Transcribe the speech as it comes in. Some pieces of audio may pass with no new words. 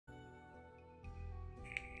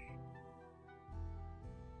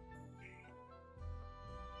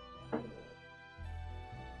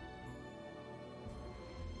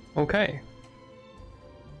Okay.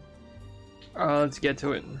 Let's get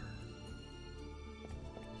to it.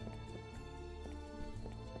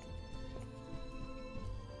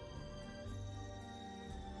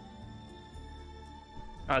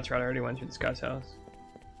 Oh, that's right, I already went through this guy's house.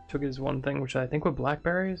 Took his one thing, which I think were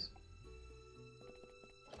blackberries.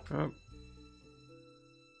 Oh.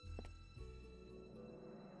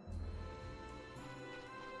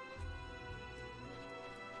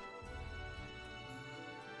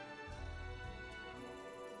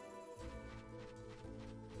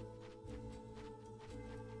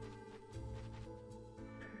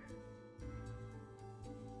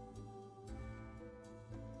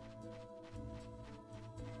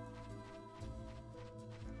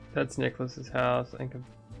 That's Nicholas's house. I think did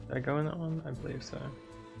I go in that one? I believe so.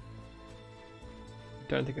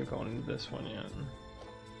 Don't think I've gone into this one yet.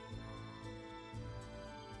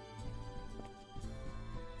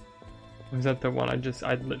 Was that the one I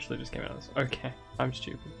literally just came out of this? Okay, I'm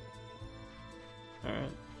stupid.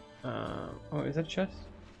 Alright. Oh, is that a chest?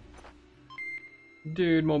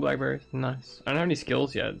 Dude, more blackberries. Nice. I don't have any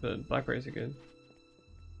skills yet, but blackberries are good.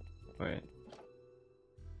 Wait.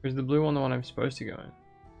 Is the blue one the one I'm supposed to go in?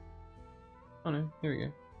 Oh no, here we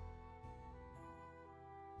go.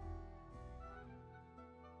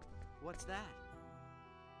 What's that?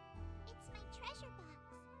 It's my treasure box.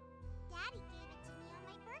 Daddy gave it to me on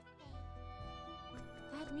my birthday.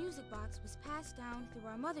 That music box was passed down through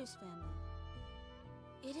our mother's family.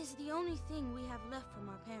 It is the only thing we have left from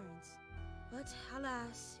our parents. But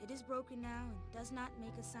alas, it is broken now and does not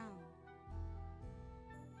make a sound.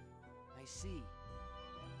 I see.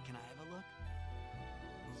 Can I have a look?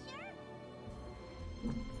 Sure.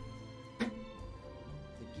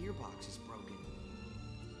 The gearbox is broken.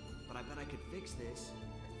 But I bet I could fix this.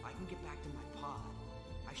 If I can get back to my pod,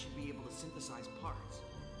 I should be able to synthesize parts.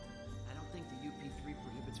 I don't think the UP3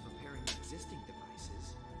 prohibits repairing existing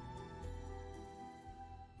devices.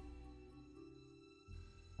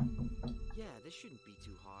 Yeah, this shouldn't be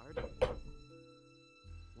too hard.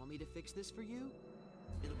 Want me to fix this for you?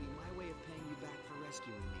 It'll be my way of paying you back for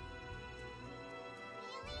rescuing me.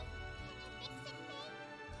 Really? Can you fix it, Big?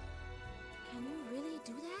 Can you really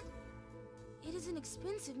do that? It is an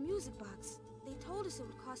expensive music box. They told us it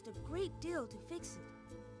would cost a great deal to fix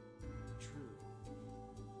it. True.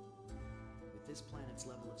 With this planet's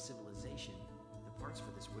level of civilization, the parts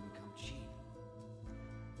for this wouldn't come cheap.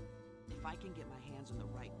 If I can get my hands on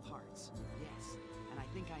the right parts, yes, and I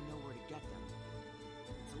think I know where to get them.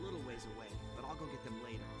 It's a little ways away, but I'll go get them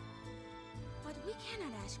later. But we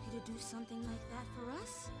cannot ask you to do something like that for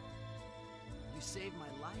us. You saved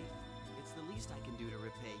my life. It's the least I can do to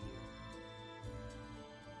repay you.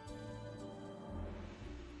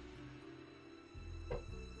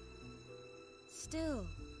 Still.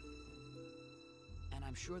 And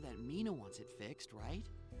I'm sure that Mina wants it fixed, right?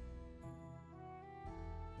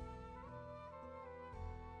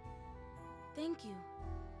 Thank you,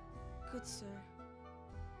 good sir.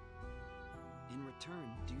 In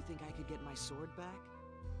return, do you think I could get my sword back?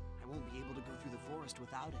 I won't be able to go through the forest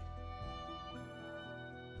without it.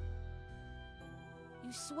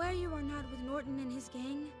 You swear you are not with Norton and his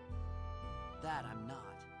gang? That I'm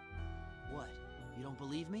not. What? You don't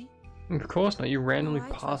believe me? Of course not, you randomly Oh, I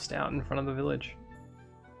passed trust out in front of the village.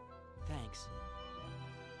 Thanks.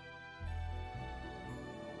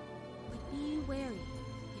 But be wary.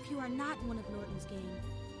 If you are not one of Norton's gang,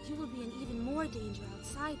 you will be in even more danger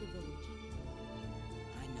outside the village.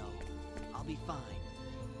 I know. I'll be fine.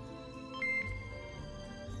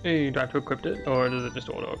 Hey, do I have to equip it, or does it just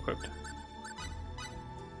auto-equipped?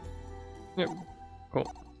 Yep,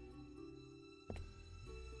 cool.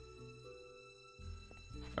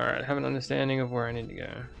 Alright, I have an understanding of where I need to go.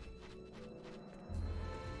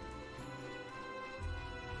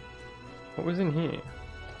 What was in here?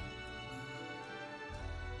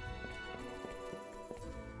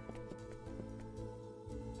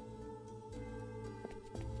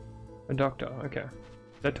 A doctor, okay.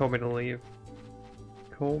 That told me to leave.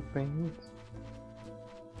 Cool things.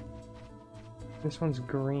 This one's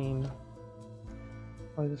green.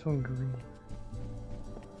 Why is this one green?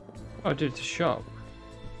 Oh dude, it's a shop.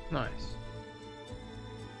 Nice.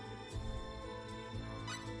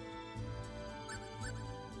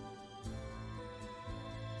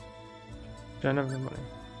 Don't have the money.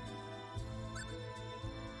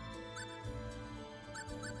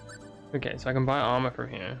 Okay, so I can buy armor from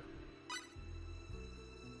here.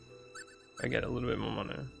 I get a little bit more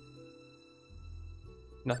money.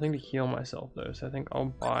 Nothing to heal myself though, so I think I'll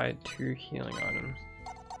buy 2 healing items.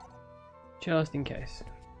 Just in case.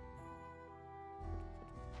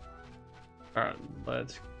 Alright,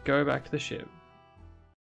 let's go back to the ship.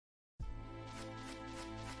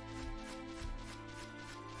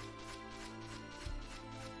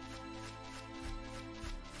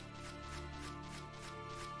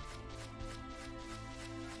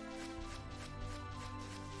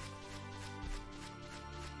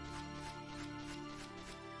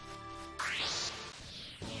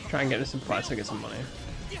 Try and get us some fights so I get some money.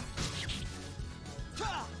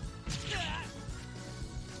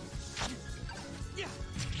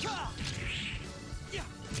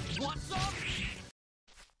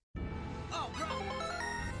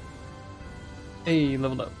 Hey,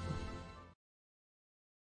 leveled up.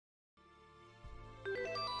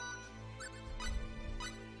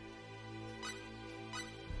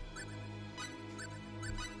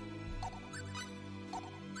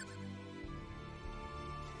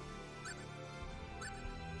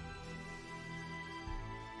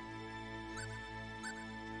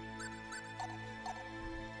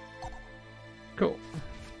 Cool.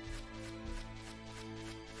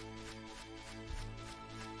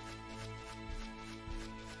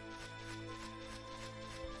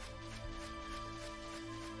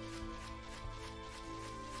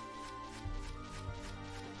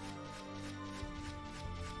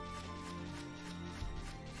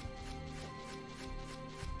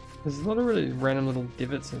 There's a lot of really random little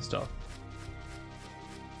divots and stuff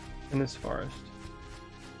in this forest.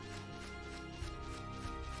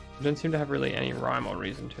 They don't seem to have really any rhyme or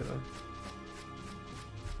reason to them.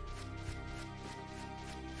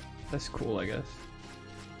 That's cool, I guess.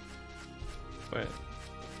 Wait.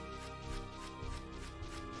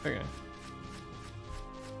 Okay.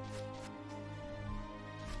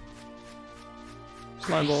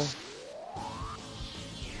 Slime ball.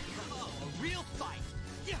 A real fight.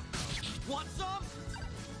 Yeah. Want some?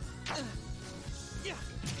 Yeah.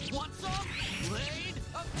 Want some? Blade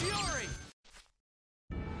of Fury.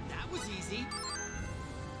 That was easy.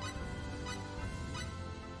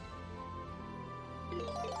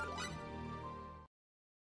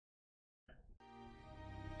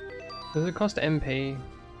 Does it cost MP?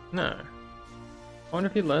 No. I wonder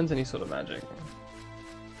if he learns any sort of magic.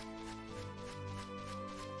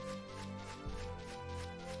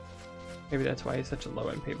 Maybe that's why he's such a low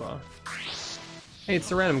MP bar. Hey, it's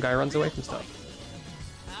the random guy who runs away from stuff.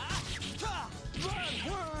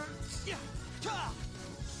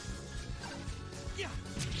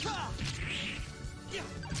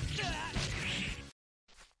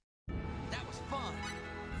 That was fun.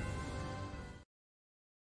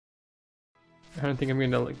 I don't think I'm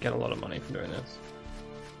going to get a lot of money from doing this.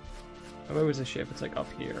 Where was the ship? It's like up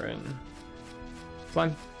here and...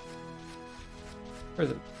 Slime. Where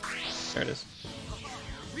is it? There it is.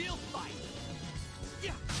 Real fight.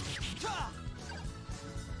 Yeah.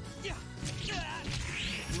 Yeah.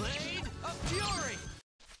 Blade of Fury.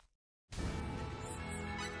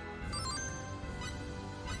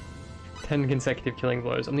 Ten consecutive killing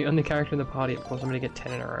blows. I'm the only character in the party, of course I'm gonna get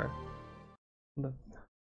 10 in a row.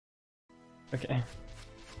 Okay.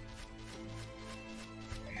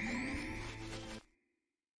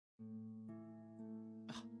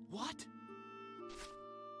 What?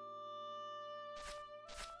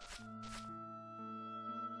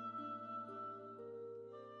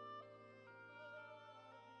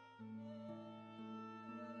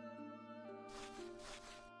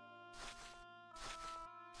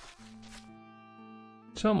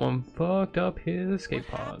 Someone fucked up his escape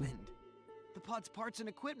What pod. happened? The pod's parts and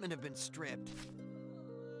equipment have been stripped.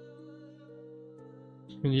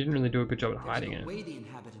 And you didn't really do a good job at There's hiding no it. way the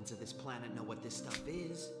inhabitants of this planet know what this stuff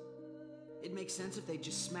is. It makes sense if they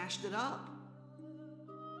just smashed it up.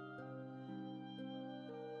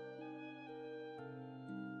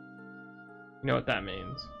 You know what that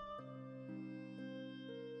means.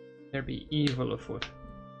 There be evil afoot.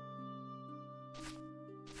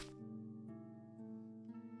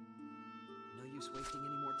 No use wasting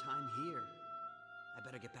any more time here. I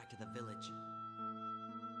better get back to the village.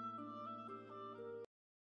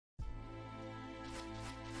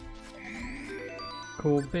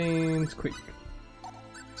 Cool beans, quick.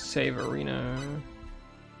 Save arena.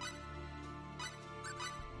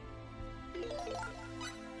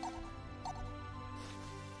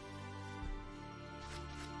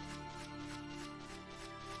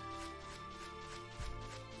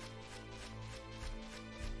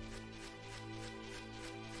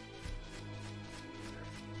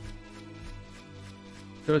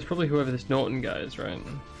 So it's probably whoever this Norton guy is, right?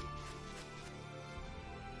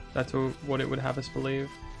 That's what it would have us believe.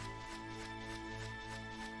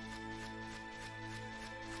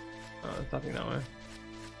 Oh, there's nothing that way.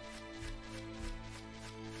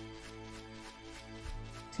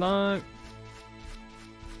 Slime!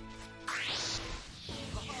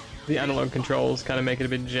 The analog controls kind of make it a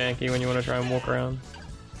bit janky when you want to try and walk around.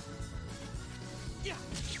 Yeah.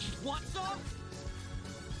 Want some?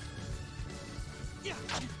 Yeah.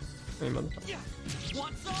 Hey, motherfucker. Yeah.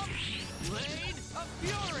 Want some? Blade of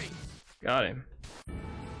Fury. Got him.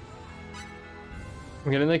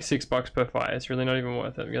 I'm getting like $6 per fight. It's really not even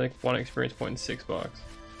worth it. We get like 1 experience point and $6.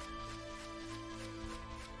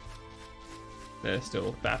 They're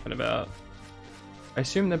still faffing about. I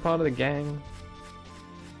assume they're part of the gang.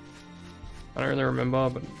 I don't really remember,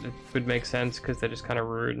 but it would make sense because they're just kind of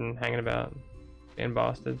rude and hanging about, being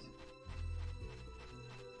bastards.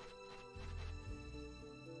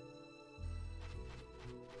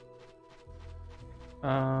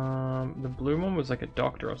 The blue one was like a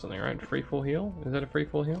doctor or something, right? Free full heal? Is that a free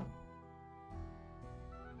full heal?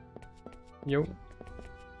 Yo.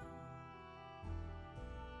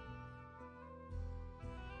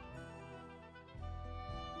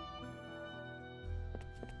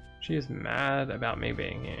 She is mad about me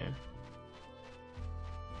being here.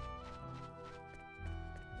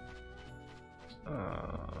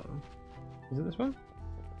 Is it this one?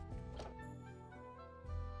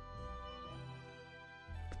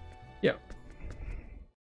 Yep.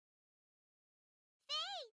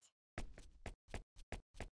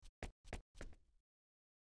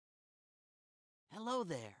 Hello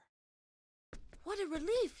there. What a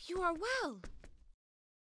relief! You are well!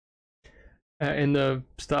 In the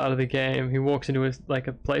start of the game, he walks into a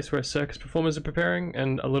place where circus performers are preparing,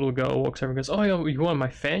 and a little girl walks over and goes, "Oh, you want my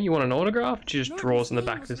fan? You want an autograph?" And she just draws on the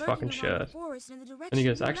back of his fucking shirt. And he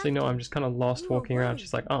goes, "Actually, no, I'm just kind of lost walking around."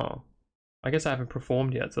 She's like, "Oh, I guess I haven't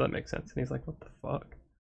performed yet, so that makes sense." And he's like, "What the fuck?"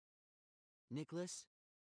 Nicholas?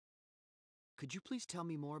 Could you please tell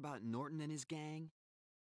me more about Norton and his gang?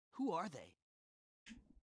 Who are they?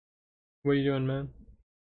 What are you doing, man?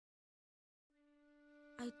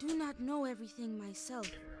 I do not know everything myself.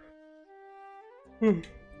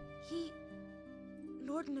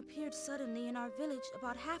 Norton appeared suddenly in our village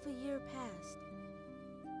about half a year past.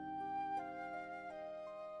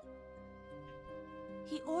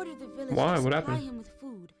 He ordered the village Why? to What supply happened? him with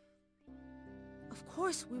food. Of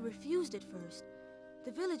course, we refused at first.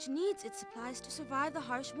 The village needs its supplies to survive the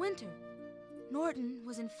harsh winter. Norton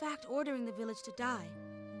was in fact ordering the village to die.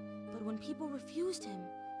 But when people refused him,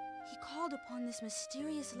 he called upon this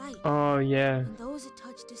mysterious light. Oh, yeah. And those it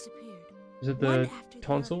touched disappeared. Is it One the after the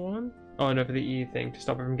tonsil other. one? Oh, no, for the E thing, to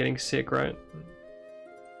stop her from getting sick, right?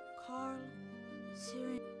 Carl,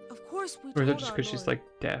 Siren. Of course we Or is told it just our because she's Lord,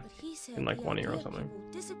 like deaf? but he said in, like, the 1 ear or idea of something?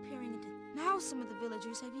 people disappearing into. Now some of the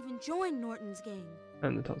villagers have even joined Norton's gang.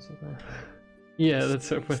 And the tonsil thing. Yeah, that's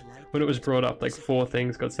so funny. When it was brought up, like 4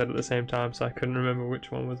 things got said at the same time, so I couldn't remember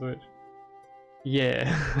which one was which.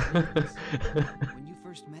 Yeah. When you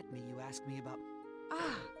first met me, you asked me about...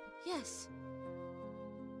 Ah, yes.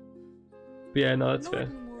 But yeah, no, that's fair.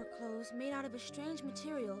 Norton wore clothes made out of a strange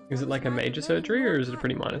material. Is that it like was a neither major linen surgery nor or is it a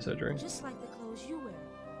pretty cotton, minor surgery? Just like the clothes you wear.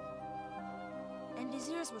 And his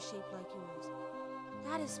ears were shaped like yours.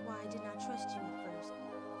 That is why I did not trust you at first.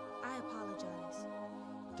 I apologize.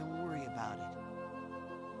 Don't worry about it.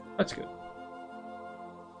 That's good.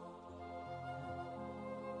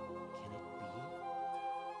 Can it be?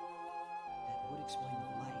 That would explain the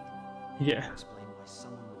light. Yeah. Would explain why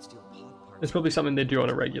someone would steal pod parts. It's probably something they do on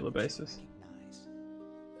a regular basis. Recognize.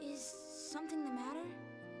 Is something the matter?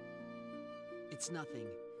 It's nothing.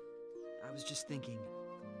 I was just thinking.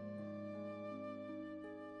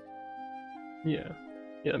 Yeah.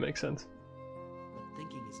 Yeah, that makes sense. But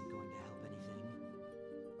thinking isn't going to help anything.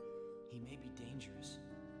 He may be dangerous,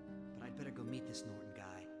 but I'd better go meet this Norton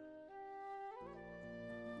guy.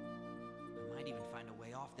 I might even find a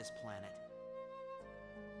way off this planet.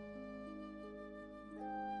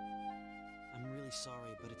 I'm really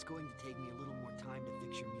sorry, but it's going to take me a little more time to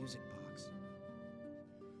fix your music box.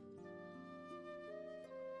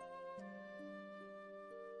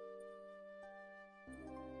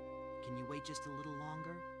 Can you wait just a little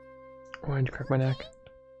longer? Why did you crack my neck?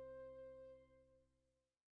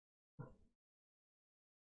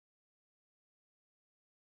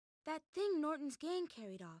 That thing Norton's gang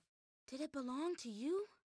carried off, did it belong to you?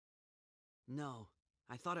 No,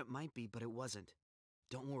 I thought it might be, but it wasn't.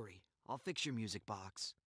 Don't worry, I'll fix your music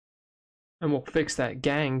box. And we'll fix that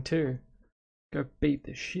gang too. Go beat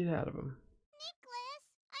the shit out of them. Nicholas,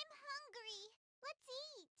 I'm hungry. Let's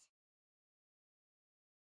eat.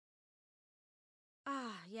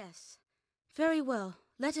 Ah, yes. Very well.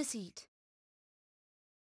 Let us eat.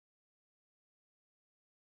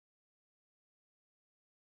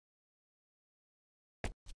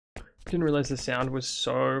 Didn't realize the sound was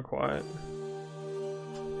so quiet.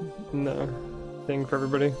 No thing for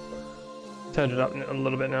everybody. Turned it up a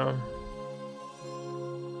little bit now.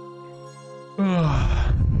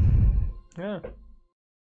 Yeah.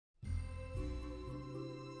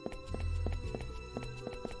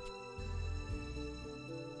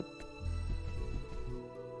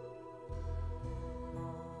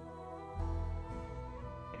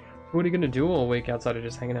 what are you gonna do all week outside of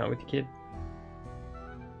just hanging out with your kid?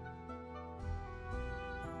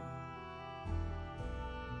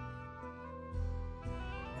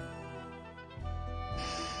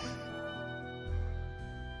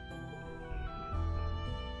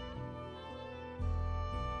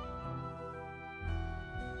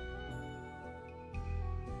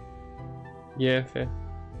 Yeah, fair.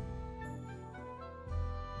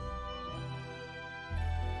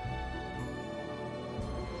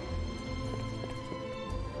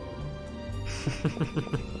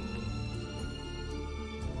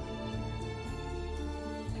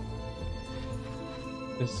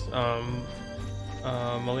 Is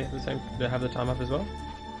Molly at the same? Do they have the time up as well?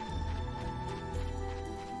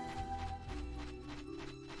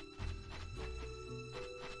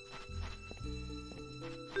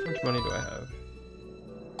 How much money do I have?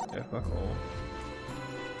 Yeah, fuck all.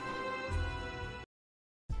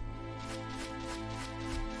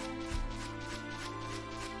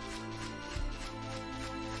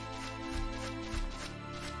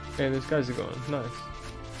 Okay, those guys are going. Nice.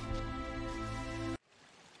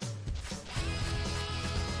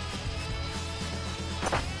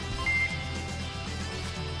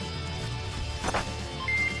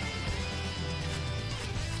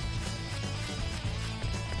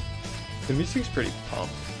 The music's pretty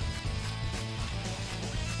pumped.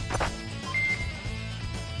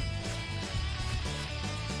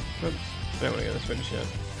 Oops, I don't want to go this way just yet.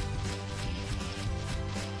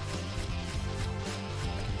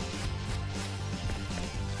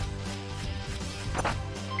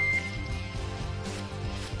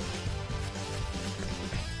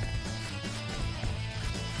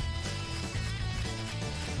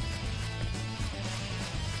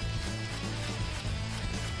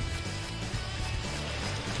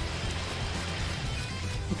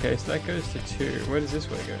 Okay, so that goes to 2. Where does this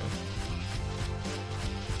way go?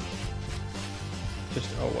 Just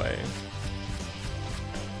away.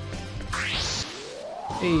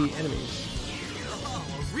 Hey, enemies. Oh,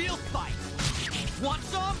 a real fight. Want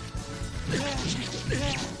some?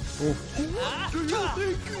 Ooh. What do you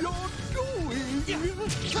think you're doing?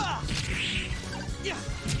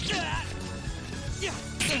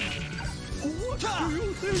 What do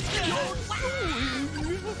you think you're doing?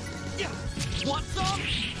 Want some?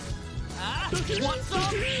 Want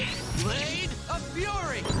some? Blade of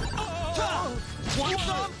Fury! Want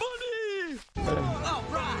some? All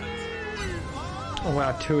right! Oh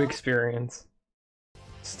wow, 2 experience.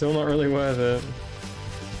 Still not really worth it.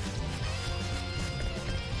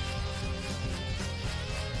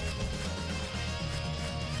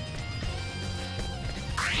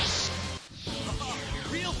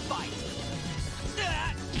 Real fight!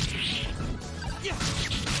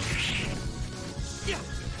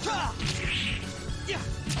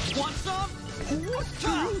 Want some? What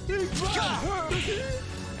do you think that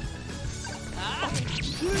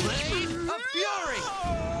Blade of Fury!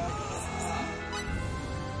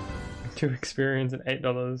 2 experience and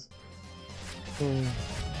 $8.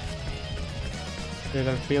 Dude,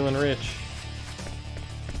 I'm feeling rich.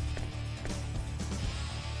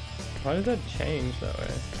 Why did that change that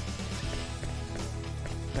way?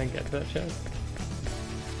 Can I get to that chest?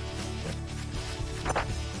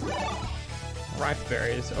 Ripe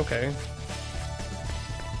berries, okay.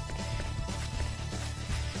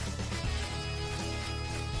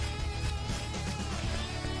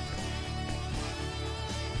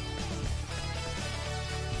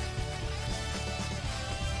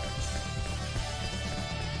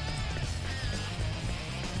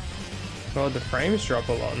 God, the frames drop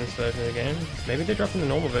a lot in this version of the game. Maybe they drop in the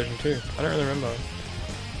normal version too. I don't really remember.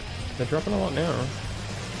 They're dropping a lot now.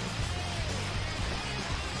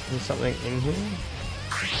 There's something in here?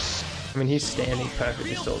 I mean, he's standing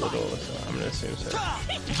perfectly still at the door, so I'm gonna assume so.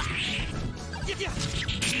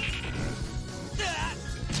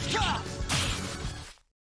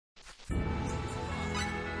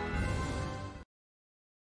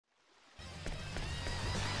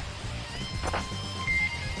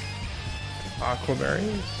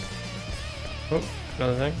 Aquaberries? Oh,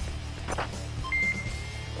 another thing.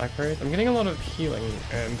 Blackberries? I'm getting a lot of healing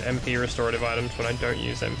and MP restorative items when I don't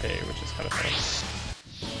use MP, which is kind of fun.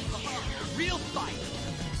 Real fight!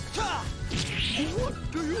 What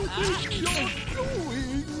do you think you're doing?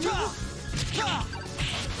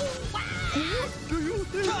 What do you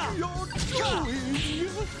think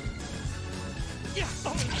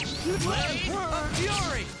you're doing? Blade of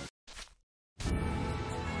Fury!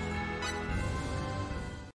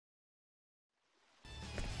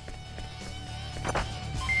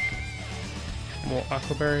 More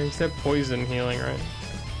aquaberries. They're poison healing, right?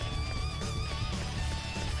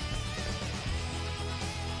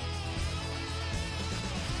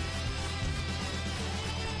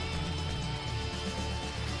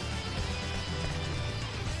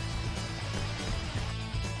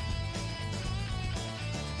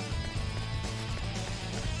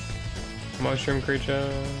 mushroom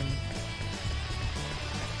creature.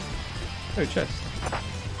 Oh, chest.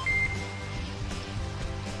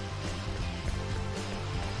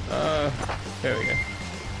 There we go.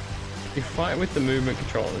 You fight with the movement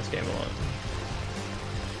control in this game a lot.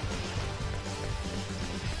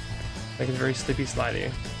 Like it's very slippy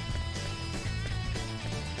slidey.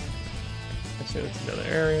 I assume it's another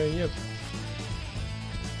area, yep.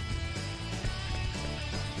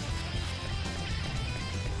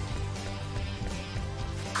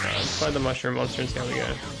 Let's find the mushroom monster and see how we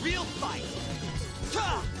go. Real fight.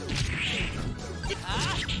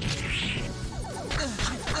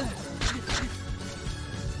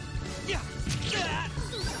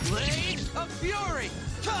 Blade of Fury!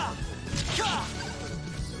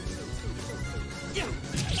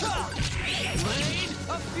 Blade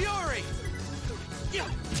of Fury!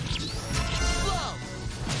 Slow!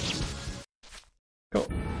 Cool.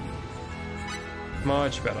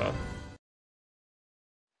 Much better.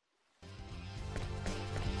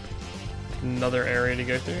 Another area to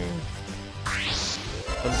go through.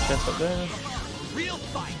 Another chest up there. Real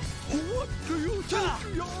fight! What do you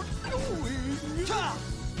think you're doing?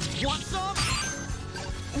 Want some?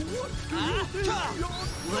 What do you think you're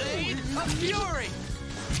Blade of Fury!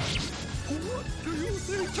 What do you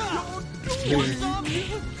think you're doing? Want some?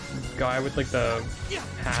 Guy with like the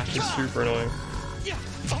hat is super annoying.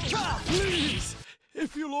 Please!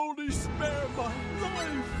 If you'll only spare my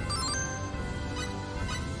life!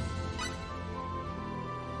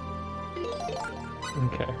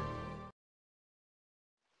 Okay.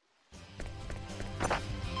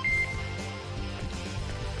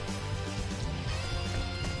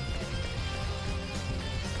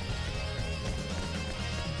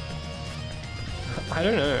 I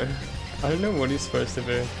don't know. I don't know what he's supposed to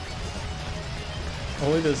be.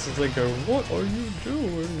 All he does is like go, "What are you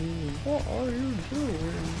doing? What are you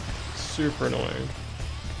doing?" Super annoying.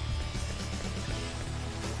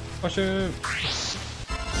 Watch it.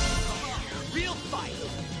 Real fight!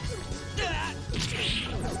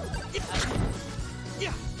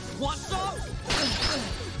 Want some?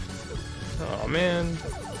 Oh man.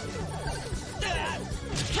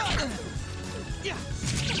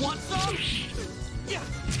 Want some?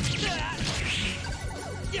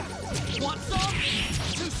 Want some?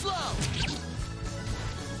 Too slow.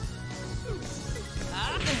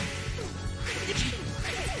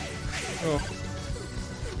 Oh.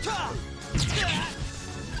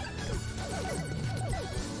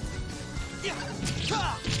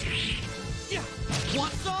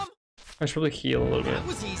 Want some? I should probably heal a little bit. That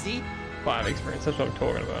was easy. 5 experience, that's what I'm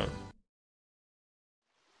talking about.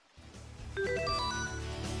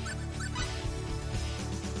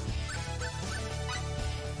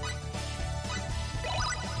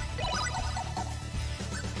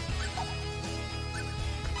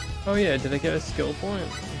 Oh yeah, did I get a skill point?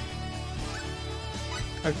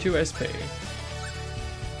 I have 2 SP.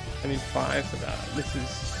 I need 5 for that. This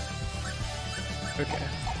is... okay.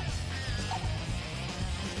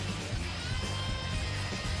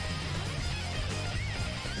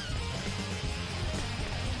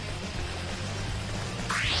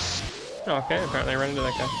 Okay, apparently I ran into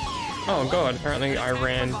that guy. Oh god, apparently I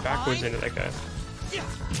ran backwards into that guy.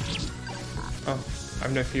 Oh, I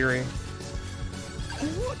have no fury.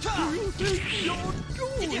 What do you think you're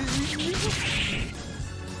doing?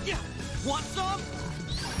 Want some?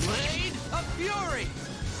 Blade of Fury!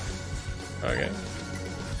 Okay.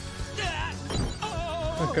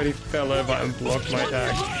 Oh god, he fell over and blocked my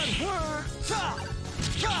attack.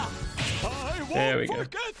 There we go.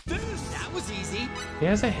 That was easy. He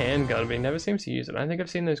has a handgun, but he never seems to use it. I think I've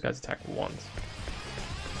seen those guys attack once.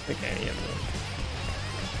 I think any of them.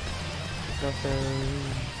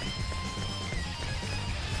 Nothing.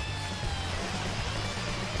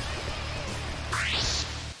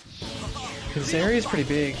 This area is pretty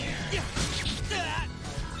big.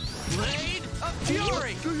 Blade of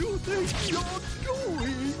Fury! What do you think you're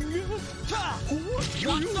doing? What do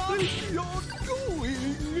you think you're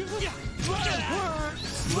doing?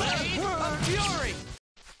 Blade of Fury!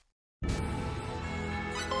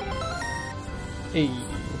 Hey.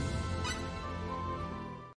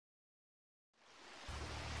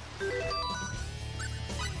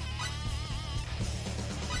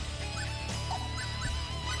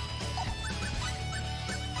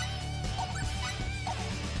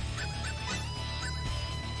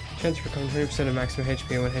 Chance for recovering 20% of maximum HP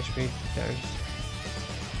when HP damage.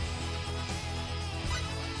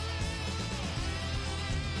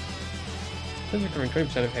 Chance for recovering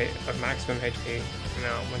 20% of maximum HP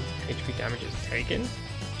amount when HP damage is taken.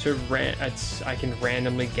 So I can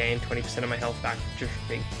randomly gain 20% of my health back just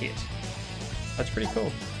being hit. That's pretty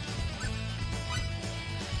cool.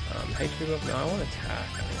 HP buff? No, I want attack.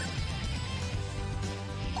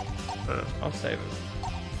 I don't know. I'll save it.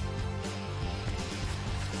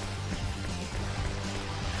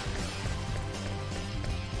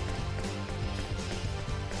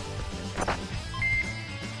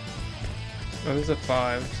 Oh, this is a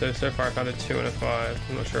 5, so far I've had a 2 and a 5.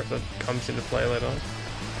 I'm not sure if that comes into play later.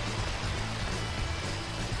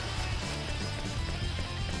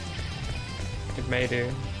 It may do.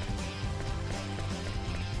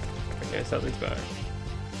 Okay, so that leads back.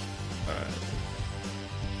 Alright.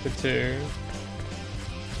 So 2.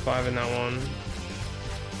 5 in that one.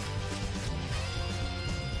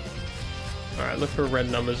 Alright, look for red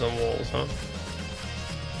numbers on walls, huh?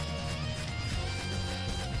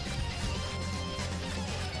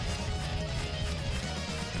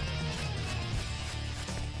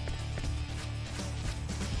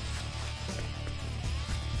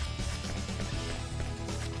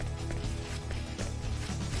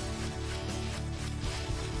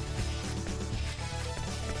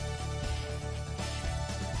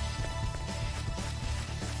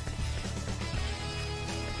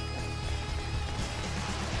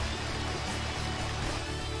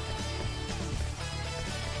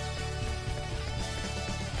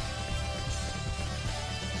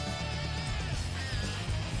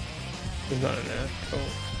 There's not enough. Cool.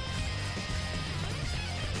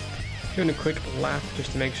 Doing a quick lap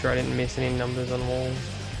just to make sure I didn't miss any numbers on walls.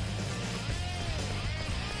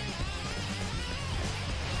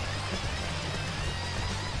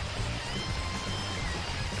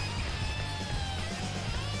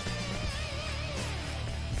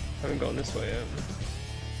 Haven't gone this way yet.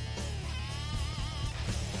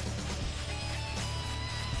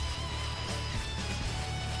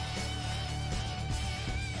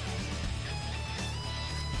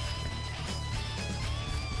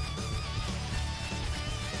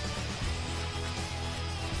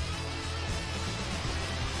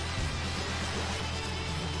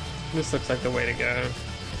 This looks like the way to go.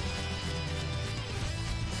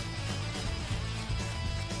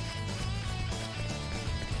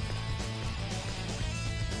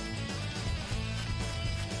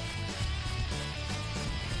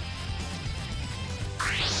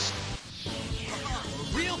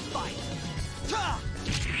 Real fight!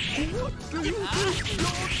 What do you think you're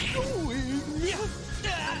doing?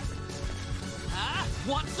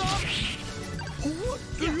 Want some? What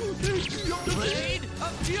do you think you're doing? Blade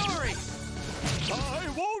of Fury! I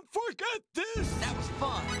won't forget this! That was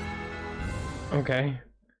fun. Okay.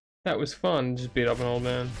 That was fun, just beat up an old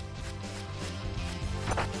man.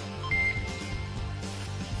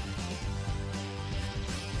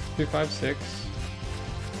 Two, 5, 6.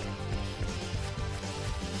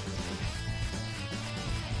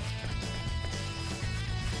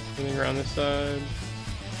 Getting around this side.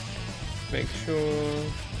 Make sure.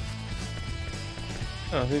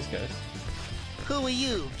 Oh, these guys. Who are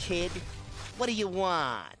you, kid? What do you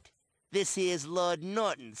want? This is Lord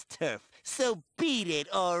Norton's turf, so beat it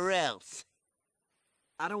or else.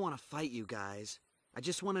 I don't want to fight you guys. I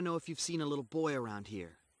just want to know if you've seen a little boy around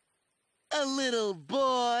here. A little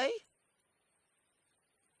boy?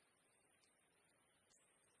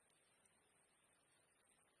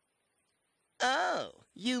 Oh,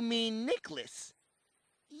 you mean Nicholas?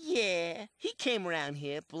 Yeah, he came around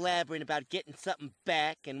here blabbering about getting something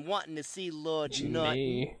back and wanting to see Lord Norton.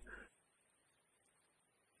 Me.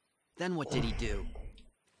 Then what did he do?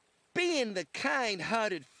 Being the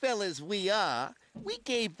kind-hearted fellas we are, we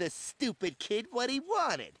gave the stupid kid what he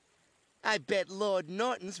wanted. I bet Lord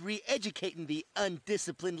Norton's re-educating the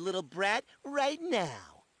undisciplined little brat right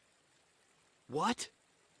now. What?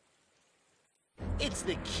 It's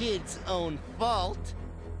the kid's own fault.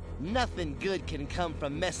 Nothing good can come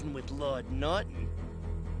from messing with Lord Norton.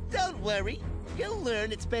 Don't worry, he'll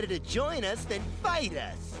learn it's better to join us than fight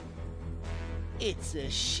us. It's a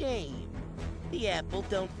shame. The apple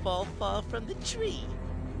don't fall far from the tree.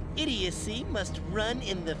 Idiocy must run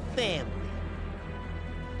in the family.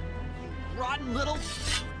 You rotten little...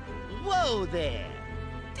 Whoa there!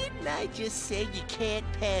 Didn't I just say you can't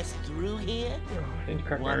pass through here? Oh, I need to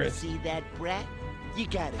crack my Wanna wrist. see that brat? You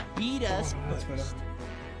gotta beat us that's better. first.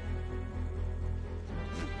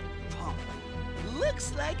 Punk.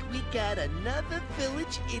 Looks like we got another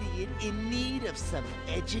village idiot in need of some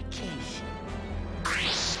education.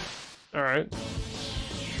 Alright.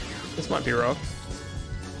 This might be rough.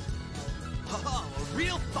 Oh, a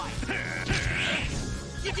real fight!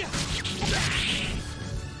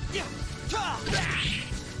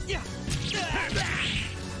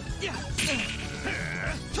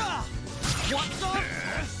 Want some?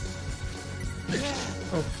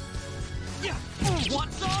 Oh.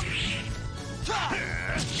 Want some?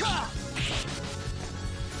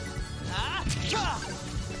 Yeah.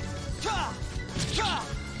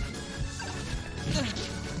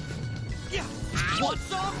 Want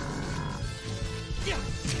some? Yeah.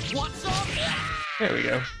 Want some? There we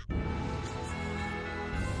go.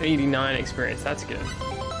 89 experience, that's good.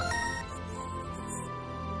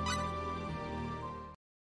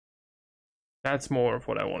 That's more of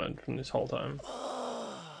what I wanted from this whole time.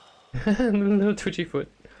 Little twitchy foot.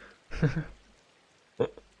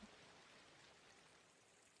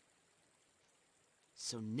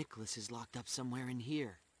 So Nicholas is locked up somewhere in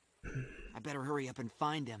here. I better hurry up and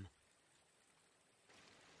find him.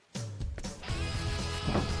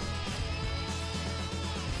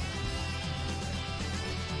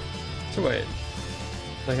 So wait,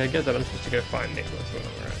 like I get that I'm supposed to go find Nicholas or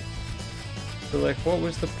whatever, right? So like, what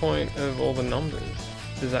was the point of all the numbers?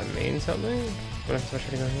 Does that mean something? What if I try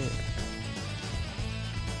to go here?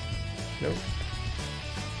 Nope.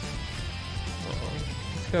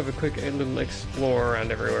 Let's go have a quick little explore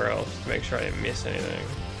around everywhere else to make sure I didn't miss anything.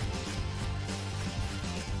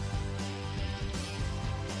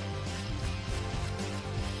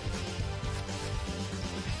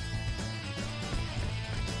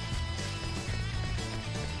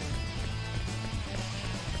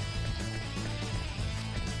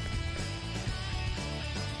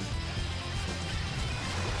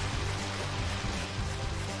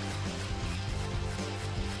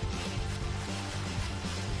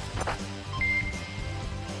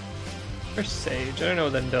 Press Sage. I don't know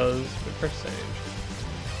what that does, but press Sage.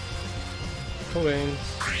 Cool beans.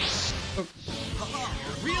 Oh.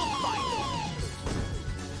 Real fight!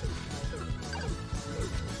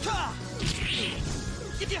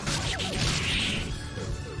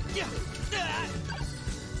 Yeah.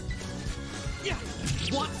 Yeah.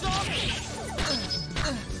 Want some?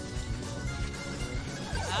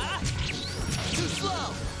 Too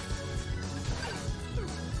slow.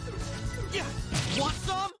 Yeah. Want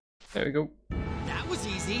some? There we go. That was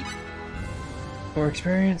easy. More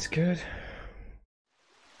experience, good.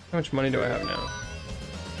 How much money do I have now?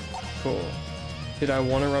 Cool. Did I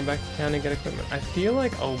want to run back to town and get equipment? I feel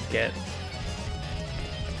like I'll get...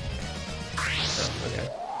 Oh, okay.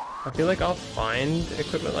 I feel like I'll find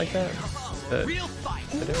equipment like that, but Real fight.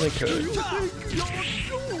 I don't really could.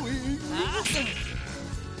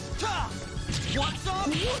 Want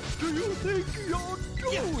some? What do you think you're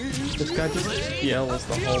doing? This guy just yells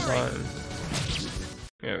the whole time.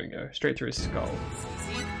 There we go, straight through his skull.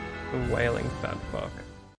 The wailing fat fuck.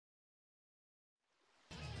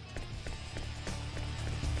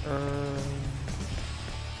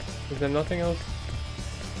 Is there nothing else?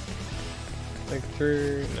 Like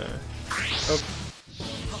through... no. Oh.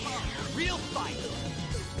 Real fight.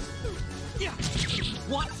 Yeah.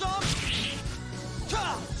 Want some?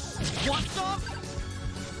 Want some?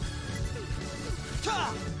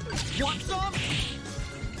 Want some?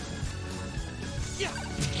 Yeah.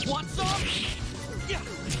 Want some? Yeah.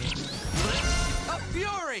 A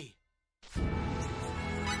fury.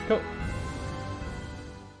 Cool.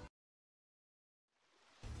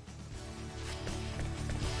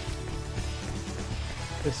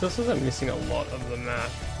 It still says I'm missing a lot of the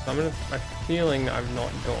map. So I'm feeling I've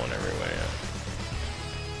not gone everywhere yet.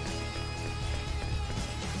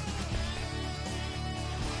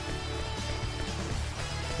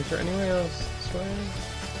 Is there anywhere else this way?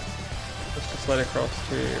 Let's just let it cross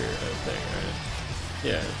to a thing, right?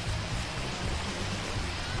 Yeah.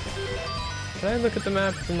 Can I look at the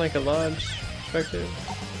map from like a large perspective?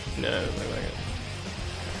 No, it doesn't look like it.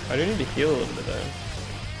 I do need to heal a little bit though.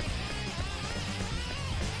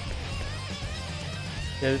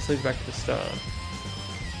 Yeah, this leads back to the start.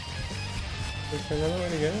 Is there another way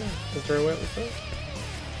to go? Is there a way up this way?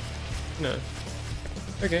 No.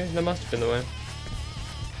 Okay, that must have been the way.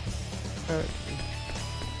 Alright.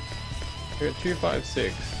 We got 2, 5,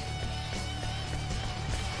 6.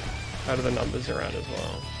 Out of the numbers around as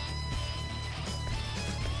well.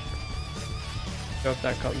 So if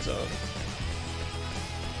that comes up.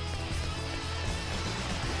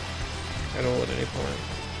 At all at any point.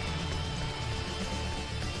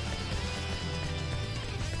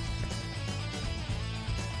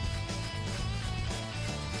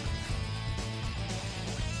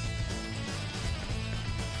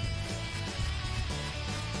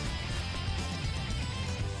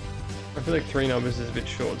 I feel like 3 numbers is a bit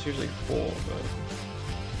short, it's usually 4, but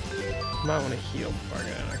I might want to heal before I go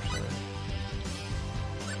in actually.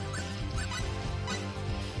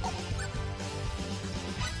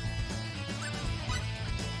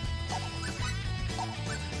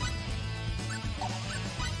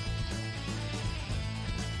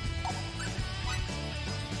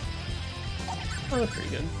 Oh, that's pretty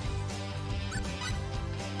good.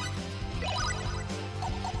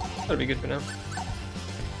 That'll be good for now.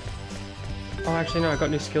 Oh, actually, no, I got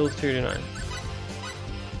new skills too, didn't I?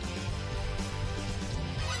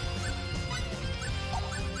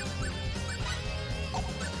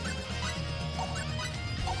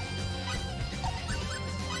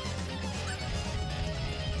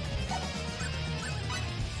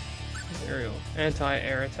 Aerial.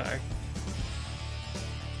 Anti-air attack.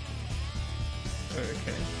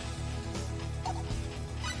 Okay.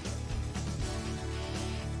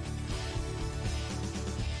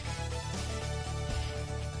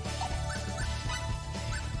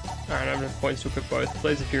 Alright, I have enough points to equip both.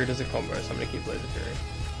 Blaze of Fury does a combo, so I'm gonna keep Blaze of Fury.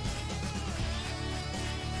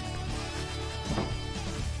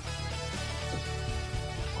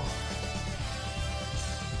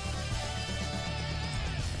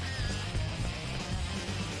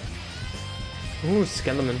 Ooh,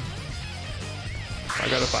 Skeleman. I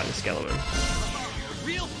gotta find the Skeleman.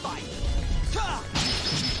 Real fight.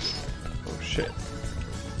 Oh shit.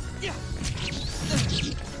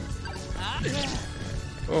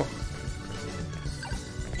 Oh.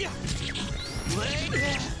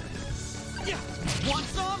 Want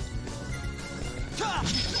some?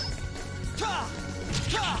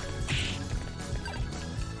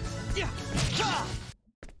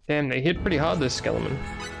 Damn, they hit pretty hard, this Skeleman.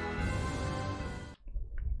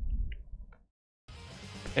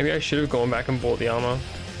 Maybe I should have gone back and bought the armor.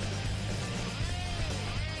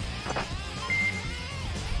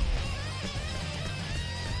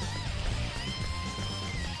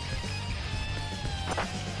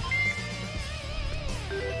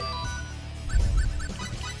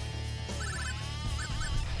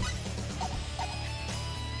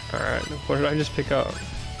 Alright, what did I just pick up?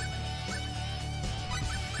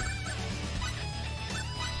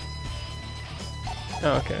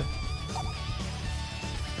 Oh, okay.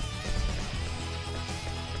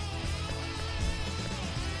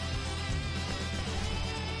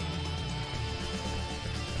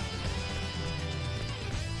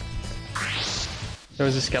 There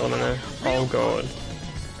was a skeleton there. Oh god.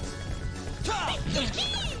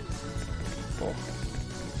 Oh.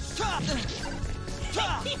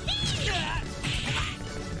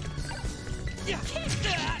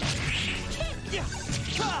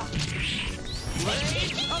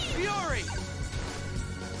 Fury.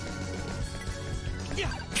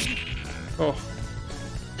 Oh.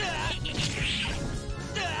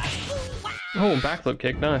 Oh, backflip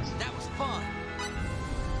kick, nice. That was fun.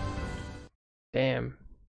 Damn.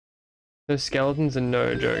 Those skeletons are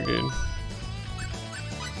no joke, dude.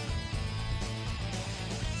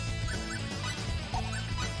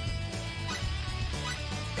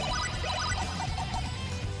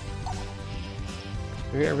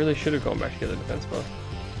 Maybe I really should have gone back to the other defense buff.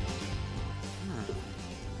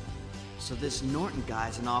 So this Norton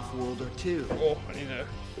guy's an off-worlder too. Oh, I need to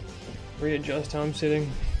readjust how I'm sitting.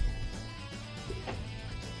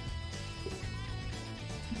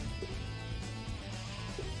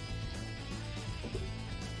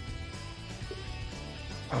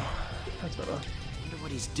 Oh, that's better. I wonder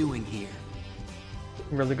what he's doing here.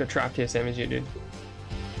 Really good trap here, same as you, dude.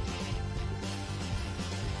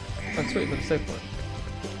 Oh, sweet, but a safe point.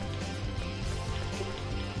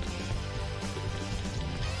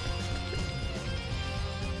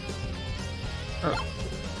 Oh.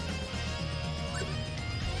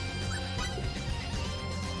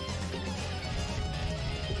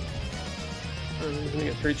 I'm gonna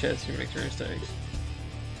get 3 chances to make 3 mistakes.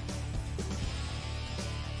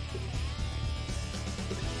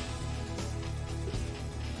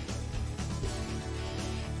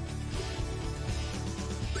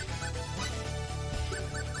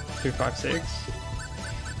 Two, 5, 6.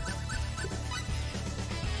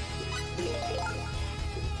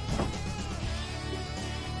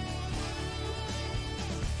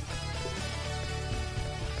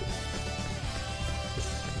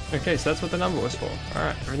 Okay, so that's what the number was for.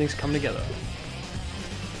 Alright, everything's come together.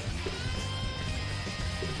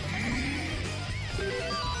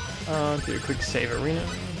 Do a quick save arena.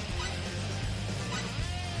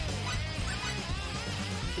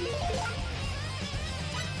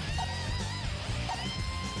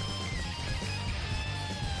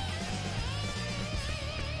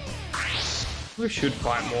 We should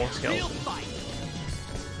fight more skeletons.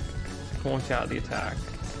 Point out the attack.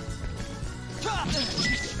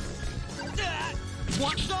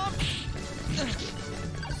 Want some?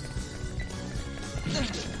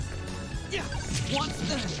 Want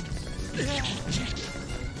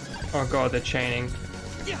Oh god, they're chaining.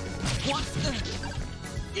 Want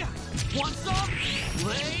some?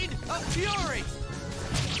 Blade of Fury.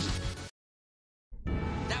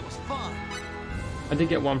 That was fun. I did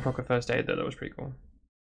get 1 proc of first aid though, that was pretty cool.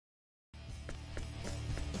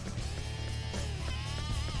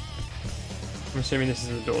 assuming this is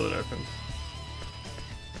the door that opens.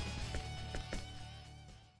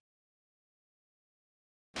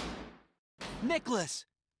 Nicholas,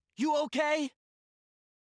 you okay?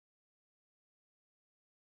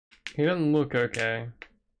 He doesn't look okay.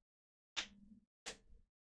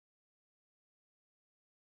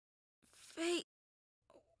 Faye,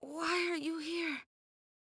 why are you here?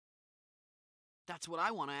 That's what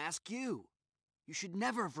I want to ask you. You should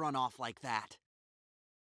never have run off like that.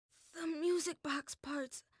 The music box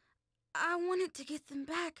parts. I wanted to get them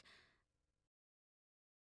back.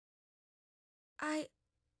 I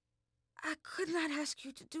could not ask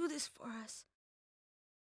you to do this for us.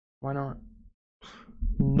 Why not?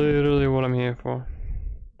 Literally what I'm here for.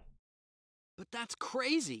 But that's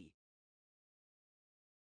crazy.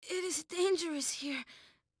 It is dangerous here.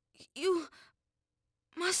 You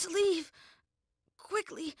must leave.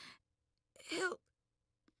 Quickly. He'll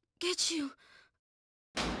get you.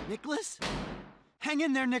 Nicholas? Hang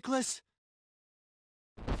in there, Nicholas.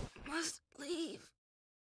 Must leave.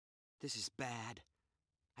 This is bad.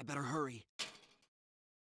 I better hurry.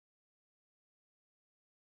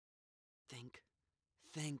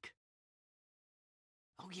 Think.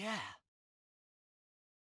 Oh yeah.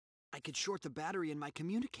 I could short the battery in my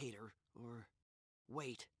communicator, or...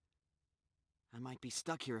 wait. I might be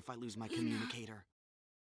stuck here if I lose my communicator.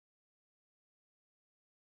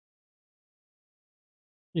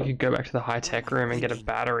 You could go back to the high-tech room and get a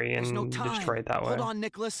battery and There's no time. destroy it that way. Hold on,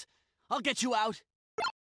 Nicholas. I'll get you out.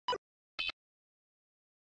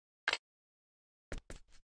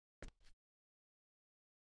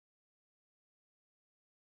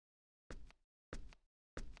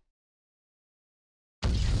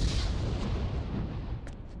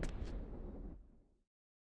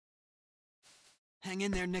 Hang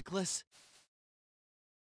in there, Nicholas.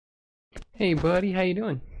 Hey buddy, how you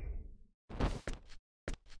doing?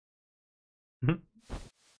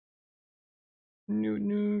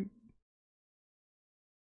 Noot.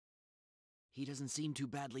 He doesn't seem too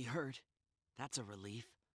badly hurt. That's a relief.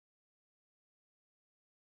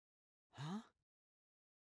 Huh?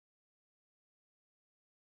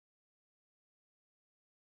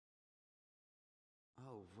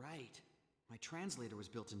 Oh, right. My translator was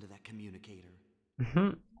built into that communicator.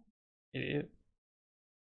 Idiot.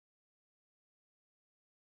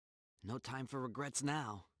 No time for regrets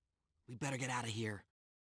now. We better get out of here.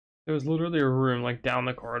 There was literally a room like down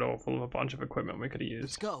the corridor full of a bunch of equipment we could have used.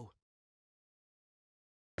 Let's go.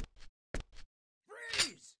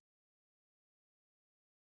 Freeze!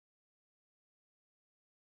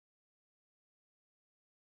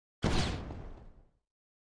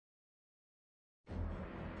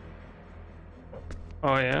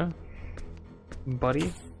 Oh yeah?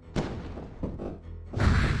 Buddy?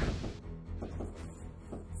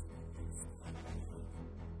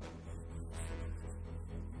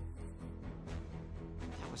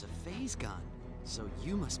 That was a phase gun, so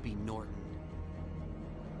you must be Norton.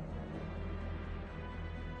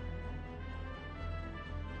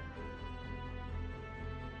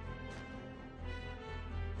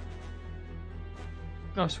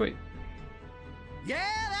 Oh sweet. Yeah,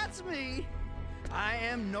 that's me. I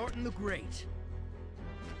am Norton the Great.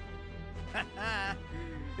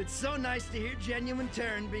 It's so nice to hear genuine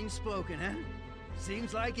Terran being spoken, huh?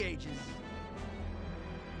 Seems like ages.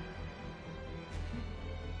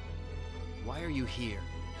 Why are you here?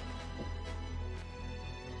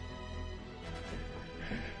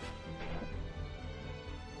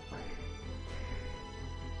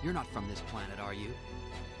 You're not from this planet, are you?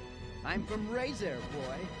 I'm from Razer,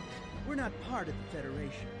 boy. We're not part of the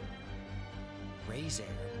Federation. Razer.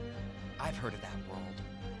 I've heard of that world.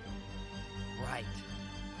 Right.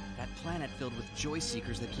 That planet filled with joy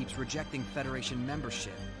seekers that keeps rejecting Federation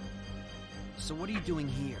membership. So what are you doing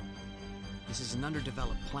here? This is an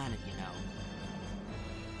underdeveloped planet, you know.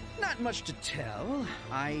 Not much to tell.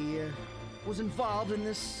 I was involved in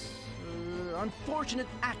this unfortunate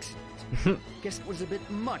accident. Guess it was a bit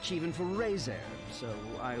much even for Razer, so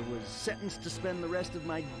I was sentenced to spend the rest of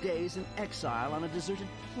my days in exile on a deserted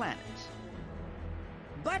planet.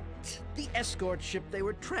 But the escort ship they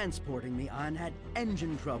were transporting me on had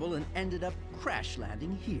engine trouble and ended up crash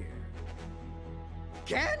landing here.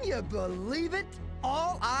 Can you believe it?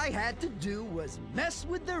 All I had to do was mess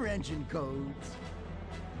with their engine codes.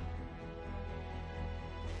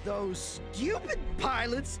 Those stupid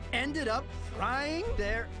pilots ended up frying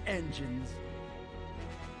their engines.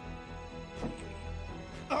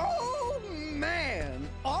 Oh, man!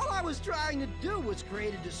 All I was trying to do was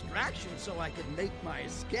create a distraction so I could make my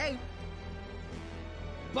escape.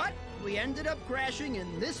 But we ended up crashing,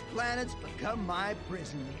 and this planet's become my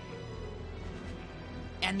prison.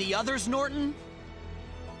 And the others, Norton?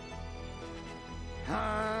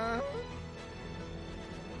 Huh?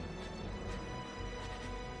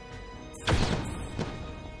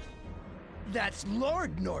 That's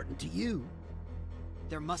Lord Norton to you.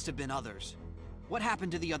 There must have been others. What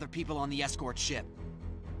happened to the other people on the escort ship?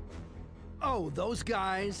 Oh, those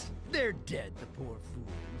guys? They're dead, the poor fools.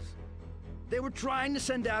 They were trying to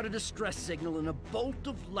send out a distress signal and a bolt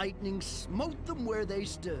of lightning smote them where they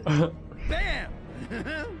stood. Bam!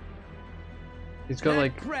 He's got That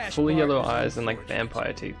like crash fully part yellow was eyes and like unfortunate.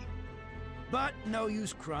 vampire teeth. But no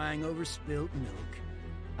use crying over spilt milk.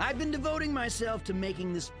 I've been devoting myself to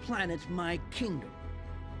making this planet my kingdom.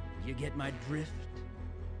 You get my drift?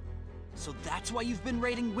 So that's why you've been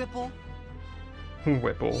raiding Whipple?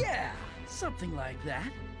 Whipple. Yeah, something like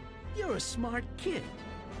that. You're a smart kid.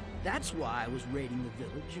 That's why I was raiding the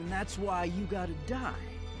village, and that's why you gotta die.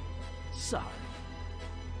 Sorry.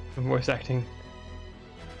 Voice acting.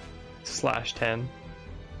 /10.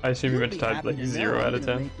 I assume you You'll meant to be type happy like to know 0 I'm out of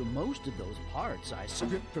gonna 10. Make the most of those parts I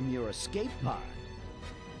stripped from your escape pod.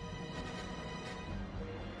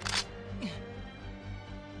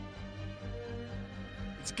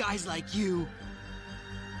 It's guys like you.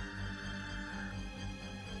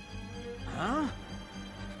 Huh?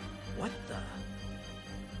 What the?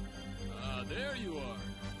 Ah, there you are.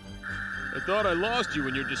 I thought I lost you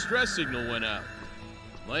when your distress signal went out.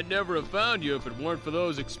 Might never have found you if it weren't for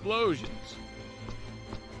those explosions.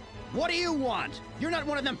 What do you want? You're not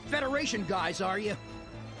one of them Federation guys, are you?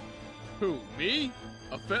 Who, me?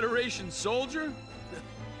 A Federation soldier?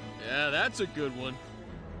 Yeah, that's a good one.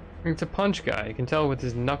 It's a punch guy. You can tell with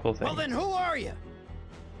his knuckle thing. Well then, who are you?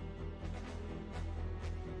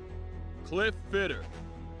 Cliff Fitter,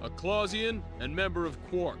 a Clausian and member of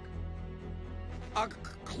Quark. A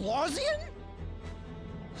Clausian?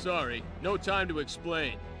 Sorry, no time to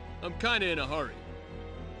explain. I'm kinda in a hurry.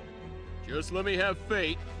 Just let me have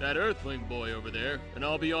Fate, that Earthling boy over there, and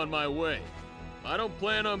I'll be on my way. I don't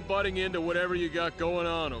plan on butting into whatever you got going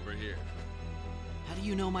on over here. How do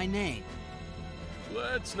you know my name?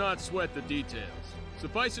 Let's not sweat the details.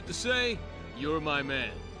 Suffice it to say, you're my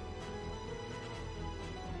man.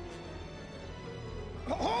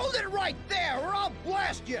 Hold it right there, or I'll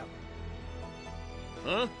blast you!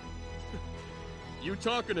 Huh? You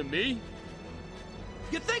talking to me?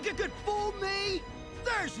 You think you could fool me?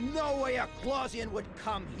 There's no way a Clausian would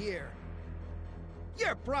come here.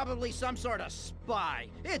 You're probably some sort of spy.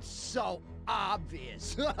 It's so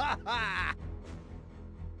obvious.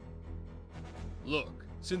 Look,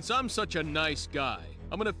 since I'm such a nice guy,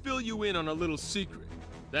 I'm gonna fill you in on a little secret.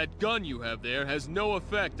 That gun you have there has no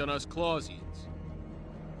effect on us Clausians.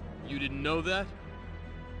 You didn't know that?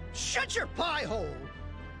 Shut your pie hole!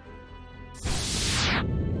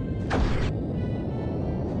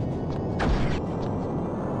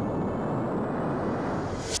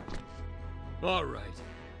 All right,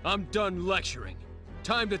 I'm done lecturing.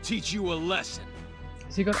 Time to teach you a lesson.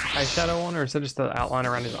 Has he got eyeshadow on, or is that just the outline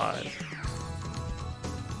around his eyes?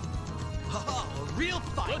 Oh, a real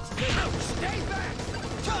fight! Stay back!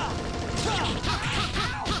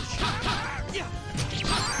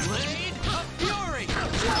 Blade of Fury!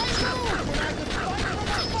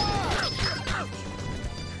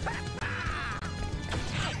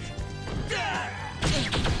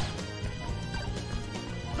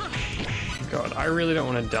 God, I really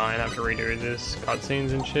don't want to die and have to redo this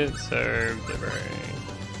cutscenes and shit, so delivery.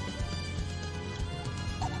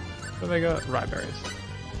 What have I got? Ripeberries.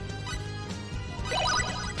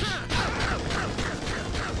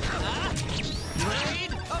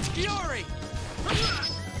 Blade of Fury!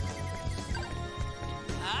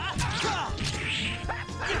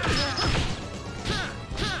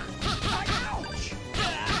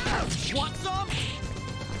 Want some?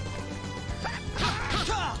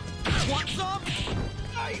 Want some?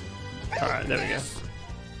 Alright, there we go.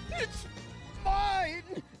 It's mine!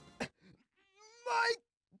 My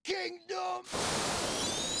kingdom!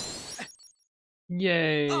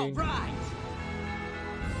 Yay! All right!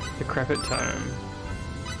 Decrepit Tome.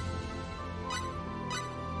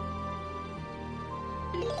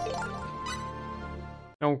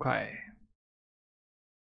 Okay.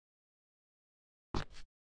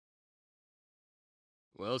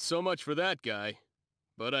 Well, so much for that guy.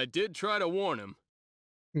 But I did try to warn him.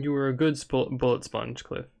 You were a good bullet sponge,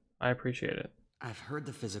 Cliff. I appreciate it. I've heard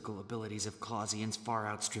the physical abilities of Clausians far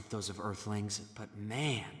outstrip those of Earthlings, but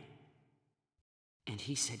man... And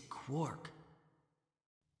he said Quark.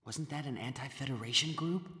 Wasn't that an anti-Federation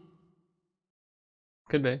group?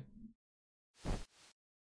 Could be.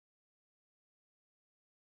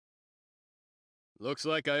 Looks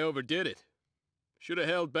like I overdid it. Should have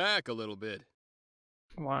held back a little bit.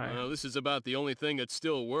 Why? Well, this is about the only thing that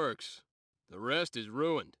still works. The rest is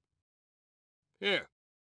ruined. Here.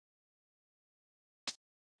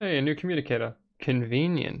 Hey, a new communicator.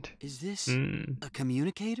 Convenient. Is this Hmm. a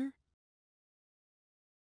communicator?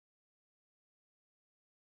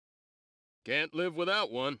 Can't live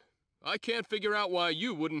without one. I can't figure out why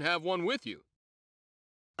you wouldn't have one with you.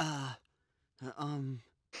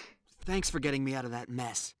 Thanks for getting me out of that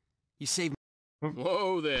mess. You saved me.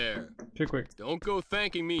 Whoa there. Too quick. Don't go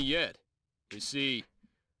thanking me yet. You see,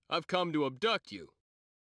 I've come to abduct you.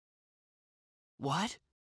 What?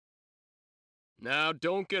 Now,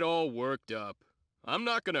 don't get all worked up. I'm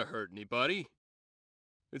not gonna hurt anybody.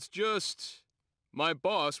 It's just, my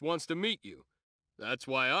boss wants to meet you. That's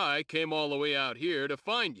why I came all the way out here to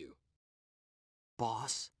find you.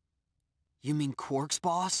 Boss? You mean Quark's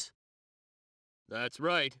boss? That's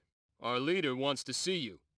right. Our leader wants to see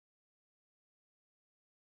you.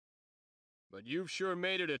 But you've sure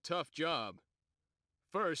made it a tough job.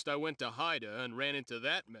 First, I went to Haida and ran into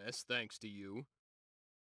that mess thanks to you.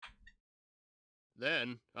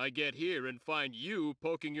 Then, I get here and find you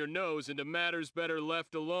poking your nose into matters better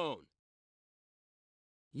left alone.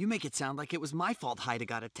 You make it sound like it was my fault Haida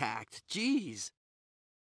got attacked. Jeez.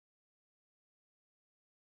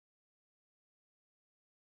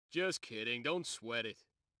 Just kidding, don't sweat it.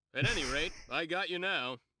 At any rate, I got you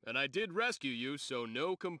now, and I did rescue you, so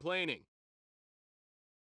no complaining.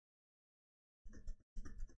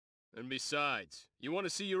 And besides, you want to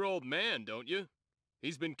see your old man, don't you?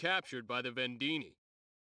 He's been captured by the Vendini.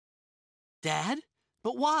 Dad?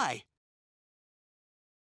 But why?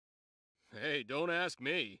 Hey, don't ask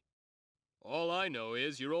me. All I know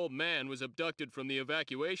is your old man was abducted from the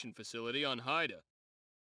evacuation facility on Haida.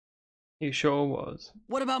 He sure was.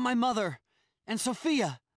 What about my mother? And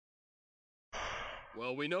Sophia?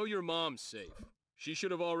 Well, we know your mom's safe. She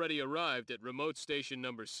should have already arrived at remote station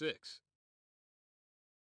number 6.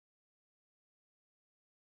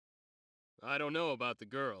 I don't know about the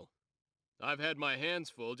girl. I've had my hands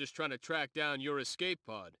full just trying to track down your escape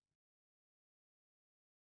pod.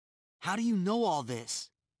 How do you know all this?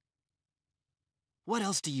 What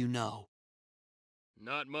else do you know?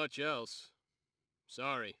 Not much else.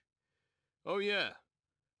 Sorry. Oh yeah,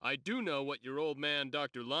 I do know what your old man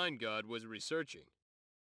Dr. Lineguard was researching.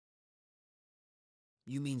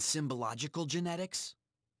 You mean symbological genetics?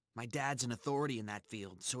 My dad's an authority in that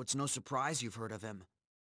field, so it's no surprise you've heard of him.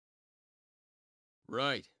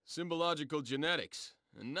 Right, symbological genetics.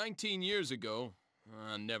 And 19 years ago...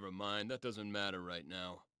 never mind, that doesn't matter right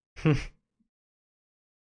now.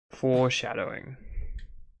 Foreshadowing.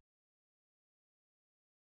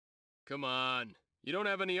 Come on, you don't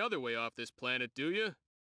have any other way off this planet, do you?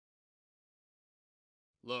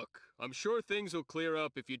 Look, I'm sure things will clear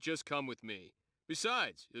up if you just come with me.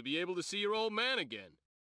 Besides, you'll be able to see your old man again.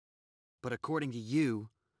 But according to you,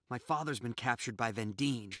 my father's been captured by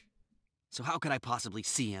Vendine. So how could I possibly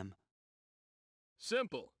see him?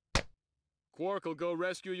 Simple. Quark will go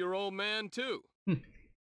rescue your old man, too.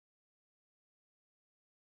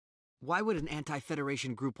 Why would an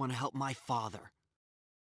anti-Federation group want to help my father?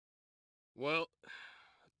 Well,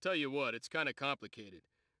 tell you what, it's kind of complicated.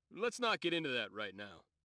 Let's not get into that right now.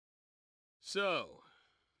 So,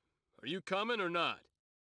 are you coming or not?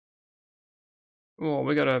 Well,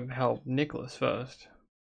 we gotta help Nicholas first.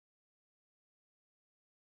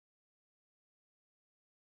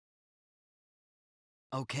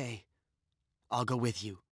 Okay, I'll go with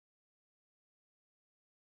you.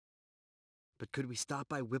 But could we stop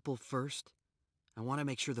by Whipple first? I want to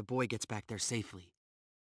make sure the boy gets back there safely.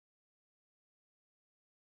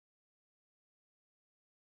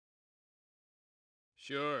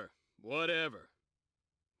 Sure, whatever.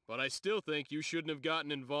 But I still think you shouldn't have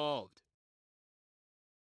gotten involved.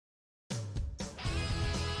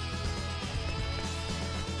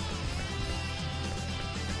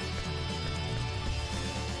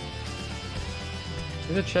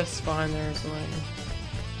 Is a chest behind there or something?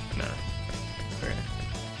 No. Okay.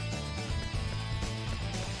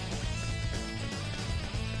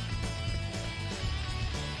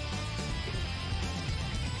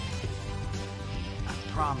 I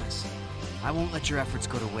promise, I won't let your efforts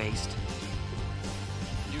go to waste.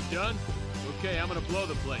 You done? Okay, I'm gonna blow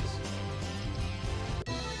the place.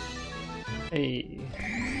 Hey.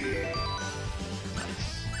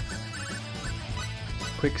 Nice.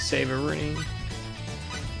 Quick save-a-rooney.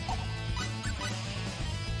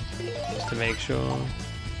 Just to make sure.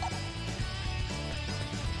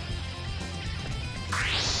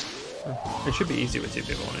 It should be easy with 2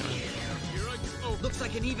 people anyway. Here I go. Looks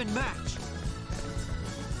like an even match.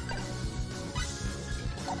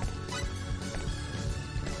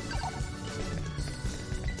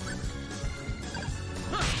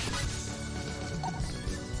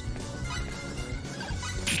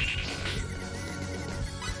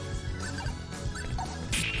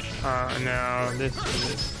 No, this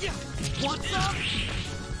is it. Want some?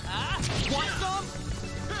 Want some?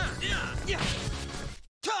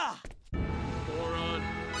 Moron.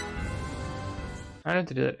 I don't have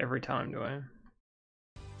to do that every time, do I?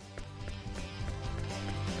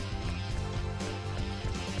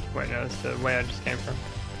 Wait, no, it's the way I just came from.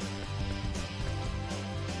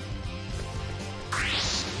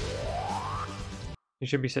 You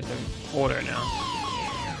should be set to order now.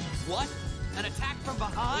 What? An attack from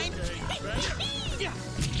behind?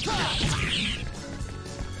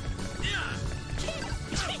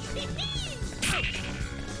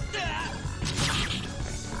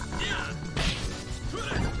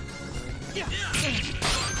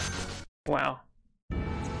 Wow.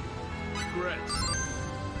 Regrets.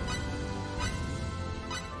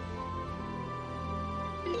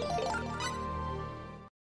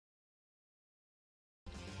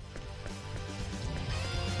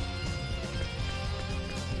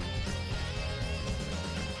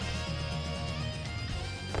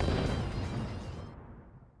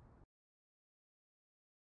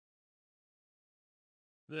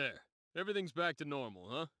 There. Everything's back to normal,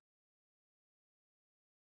 huh?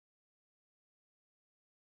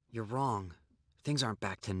 You're wrong. Things aren't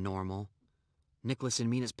back to normal. Nicholas and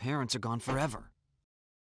Mina's parents are gone forever.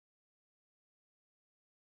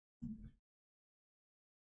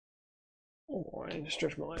 Oh, I need to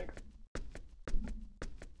stretch my leg.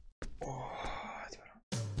 Oh, that's better.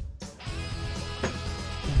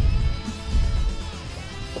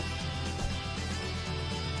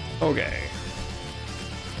 Okay.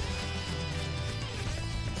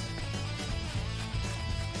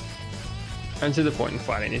 And to the point in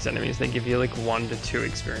fighting these enemies, they give you like 1 to 2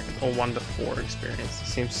 experience, or 1 to 4 experience. It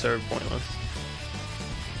seems so pointless.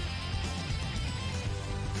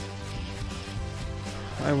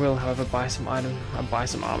 I will, however, buy some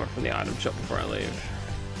armor from the item shop before I leave,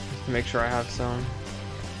 just to make sure I have some.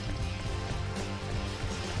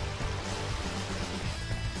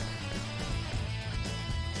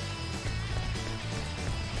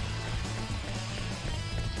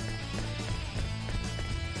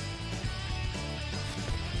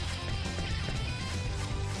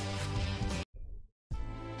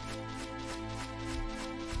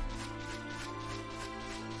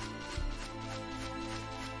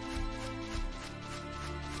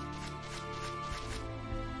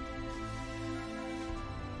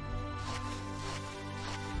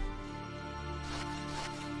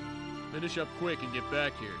 Finish up quick and get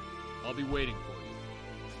back here. I'll be waiting for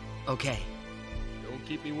you. Okay, Don't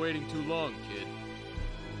keep me waiting too long, kid.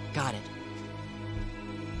 got it.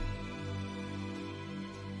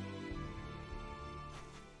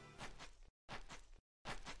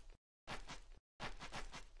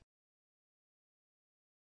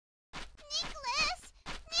 Nicholas!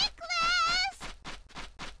 Nicholas!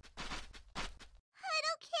 I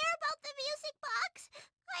don't care about the music box.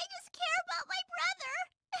 I just care about my brother.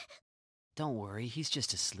 Don't worry, he's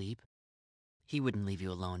just asleep. He wouldn't leave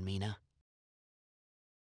you alone, Mina.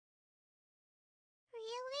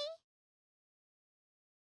 Really?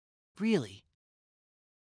 Really?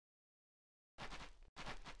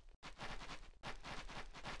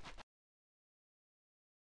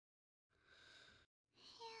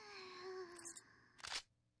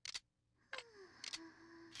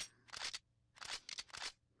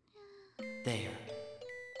 There.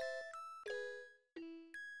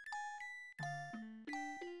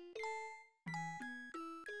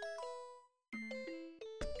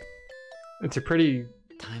 It's a pretty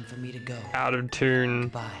Time for me to go. out of tune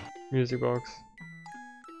Bye. music box.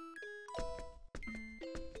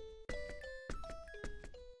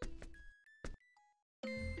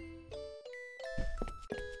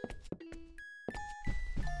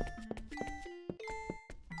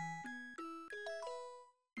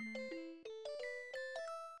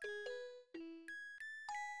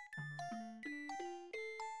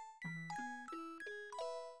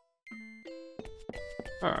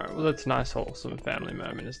 Alright, well that's a nice wholesome family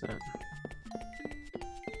moment, isn't it?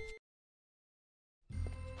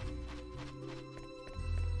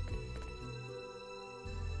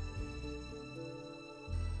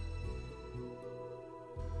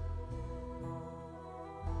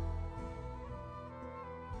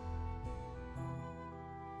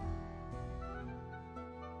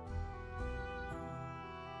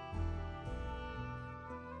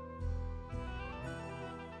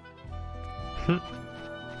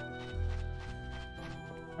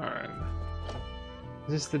 Alright.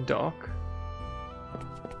 Is this the dock?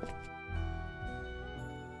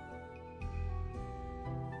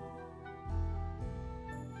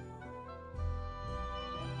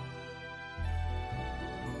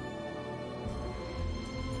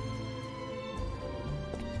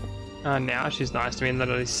 Now she's nice to me and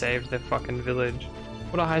literally saved their fucking village.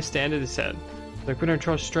 What a high standard is set. Like, we don't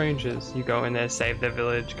trust strangers. You go in there, save their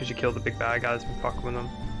village because you killed the big bad guys and fuck with them.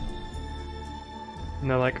 And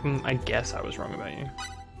they're like, I guess I was wrong about you.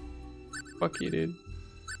 Fuck you, dude.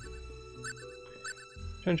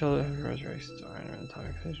 Change all the resurrections are in the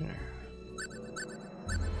atomic fission.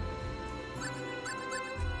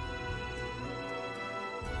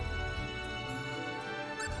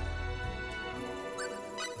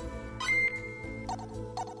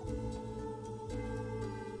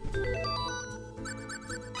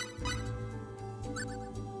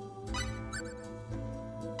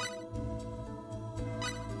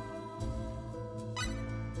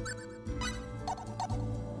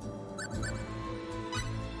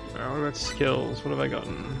 What about skills? What have I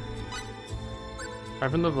gotten? I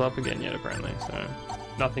haven't leveled up again yet, apparently, so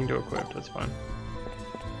nothing to equip, that's fine.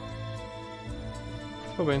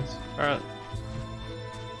 Cool beans. Alright.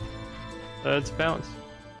 Let's bounce.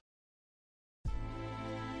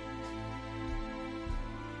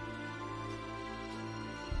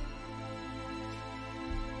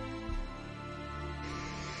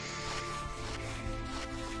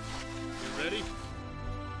 You ready?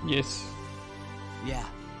 Yes. Yeah.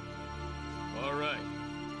 All right.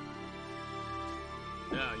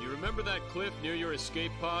 Now, you remember that cliff near your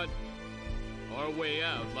escape pod? Our way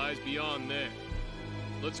out lies beyond there.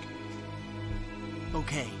 Let's go.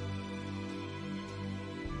 Okay.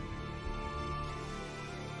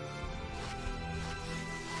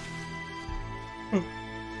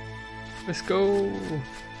 Let's go.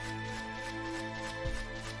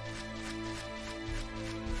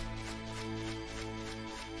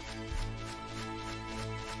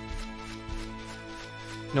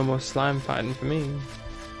 No more slime fighting for me.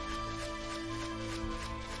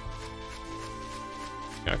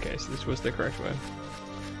 Okay, so this was the correct way.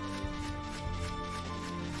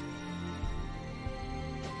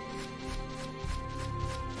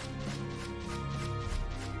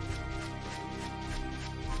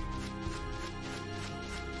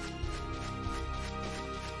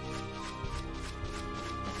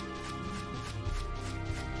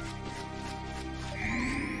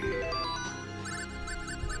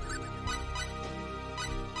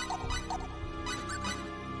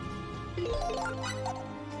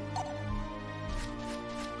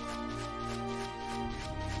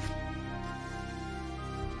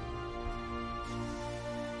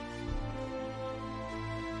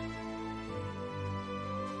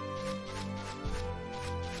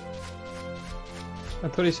 I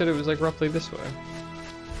thought he said it was like roughly this way.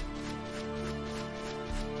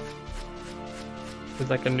 With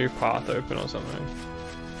like a new path open or something.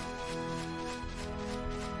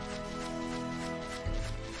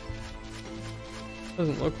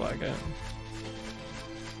 Doesn't look like it.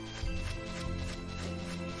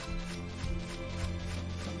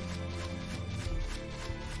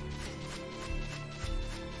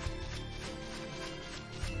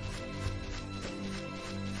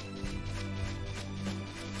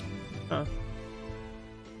 Huh.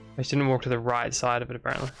 I just didn't walk to the right side of it,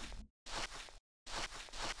 apparently.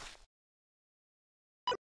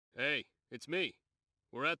 Hey, it's me.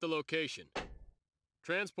 We're at the location.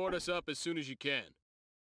 Transport us up as soon as you can.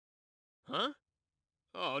 Huh?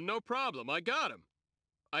 Oh, no problem. I got him.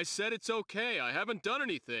 I said it's okay. I haven't done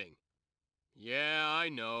anything. Yeah, I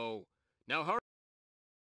know. Now hurry.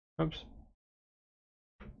 Oops.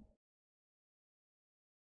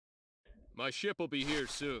 My ship will be here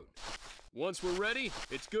soon. Once we're ready,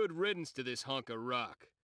 it's good riddance to this hunk of rock.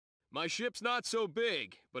 My ship's not so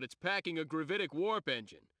big, but it's packing a gravitic warp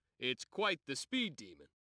engine. It's quite the speed demon.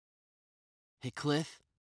 Hey, Cliff,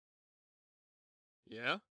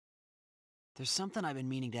 Yeah? there's something I've been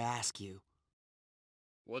meaning to ask you.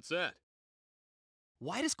 What's that?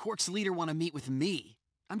 Why does Quark's leader want to meet with me?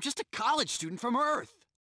 I'm just a college student from Earth.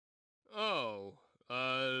 Oh,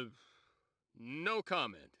 no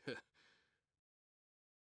comment.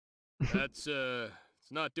 That's,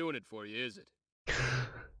 it's not doing it for you, is it?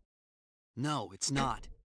 No, it's not.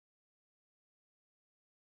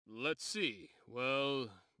 Let's see. Well,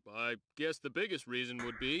 I guess the biggest reason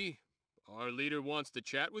would be our leader wants to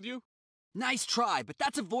chat with you? Nice try, but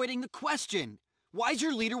that's avoiding the question. Why's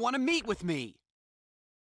your leader want to meet with me?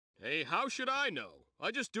 Hey, how should I know?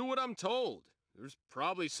 I just do what I'm told. There's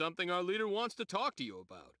probably something our leader wants to talk to you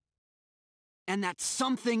about. And that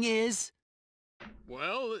something is?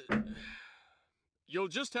 Well, you'll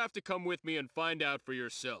just have to come with me and find out for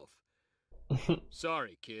yourself.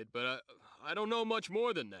 Sorry, kid, but I don't know much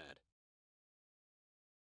more than that.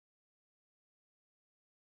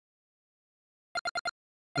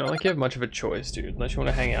 Not like you have much of a choice, dude. Unless you want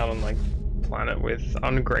to hang out on like planet with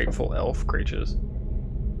ungrateful elf creatures.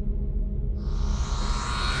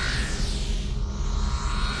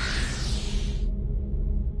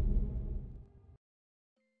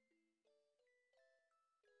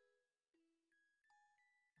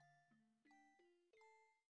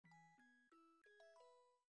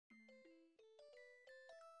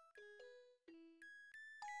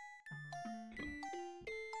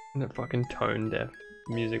 And a fucking tone deaf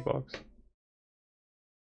music box.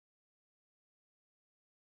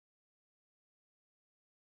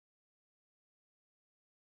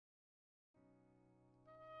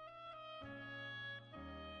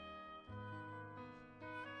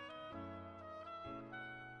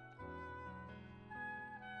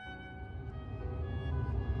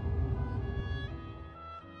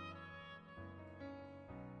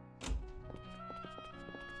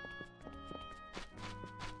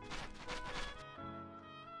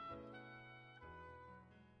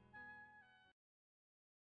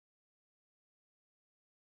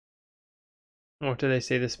 What do they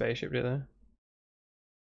see the spaceship, do they?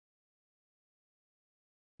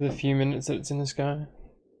 The few minutes that it's in the sky?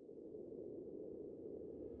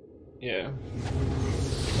 Yeah.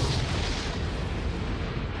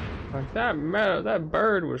 Like that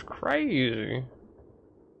bird was crazy.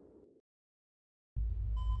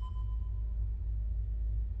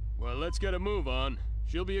 Well, let's get a move on.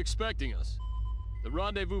 She'll be expecting us. The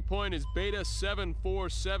rendezvous point is Beta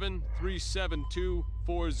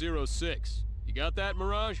 747372406. You got that,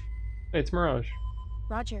 Mirage? It's Mirage.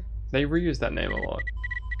 Roger. They reuse that name a lot.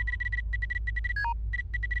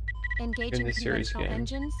 Engaging In the series conventional game.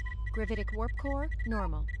 engines. Gravitic warp core,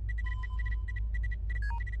 normal.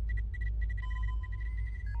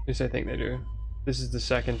 At least I think they do. This is the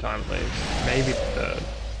second time at least. Maybe the third. I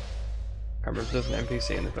can't remember if there's an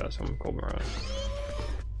NPC in the first one called Mirage.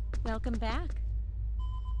 Welcome back.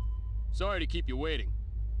 Sorry to keep you waiting.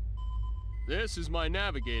 This is my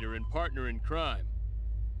navigator and partner in crime.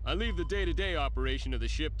 I leave the day-to-day operation of the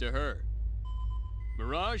ship to her.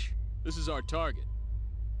 Mirage, this is our target.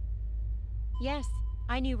 Yes,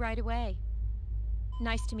 I knew right away.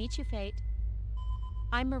 Nice to meet you, Fate.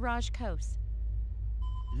 I'm Mirage Kos.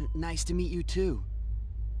 Nice to meet you too.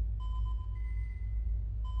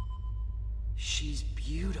 She's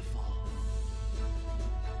beautiful.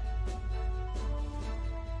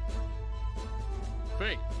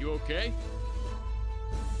 Fate, you okay?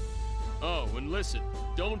 Oh, and listen,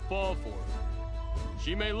 don't fall for her.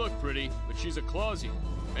 She may look pretty, but she's a Clausian.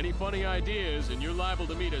 Any funny ideas, and you're liable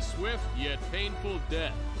to meet a swift yet painful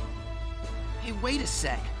death. Hey, wait a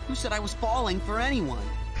sec. Who said I was falling for anyone?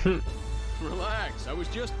 Relax, I was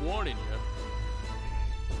just warning you.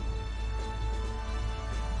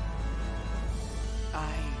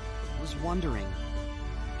 I was wondering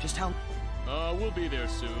just how... We'll be there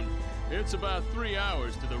soon. It's about 3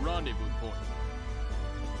 hours to the rendezvous point.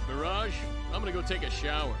 Mirage, I'm gonna go take a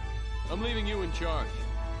shower. I'm leaving you in charge.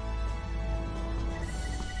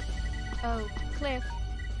 Oh, Cliff,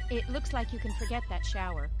 it looks like you can forget that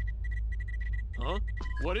shower. Huh?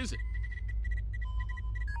 What is it?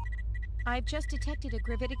 I've just detected a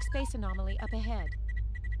gravitic space anomaly up ahead.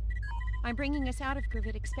 I'm bringing us out of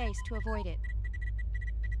gravitic space to avoid it.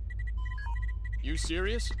 You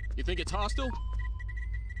serious? You think it's hostile?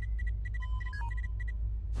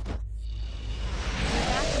 We're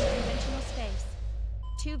back in conventional space.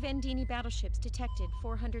 2 Vendini battleships detected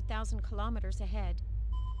 400,000 kilometers ahead.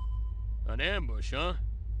 An ambush, huh?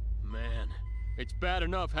 Man, it's bad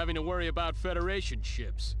enough having to worry about Federation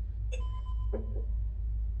ships.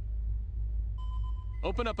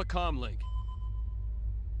 Open up a comm link.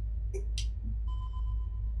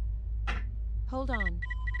 Hold on.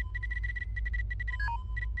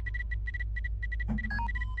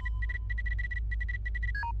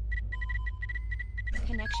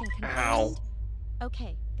 Connection confirmed. Ow.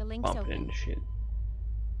 Okay, the link's Bumping open. into shit.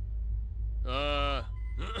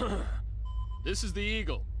 This is the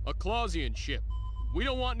Eagle, a Clausian ship. We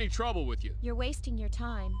don't want any trouble with you. You're wasting your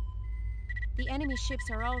time. The enemy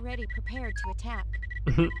ships are already prepared to attack.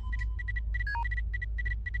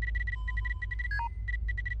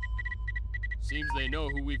 Seems they know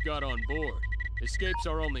who we've got on board. Escape's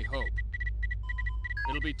our only hope.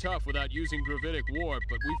 It'll be tough without using gravitic warp,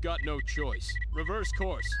 but we've got no choice. Reverse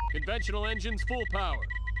course. Conventional engines full power.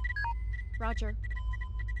 Roger.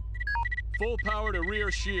 Full power to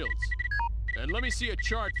rear shields. And let me see a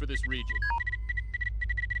chart for this region.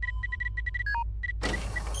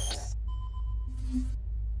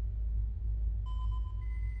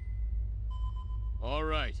 All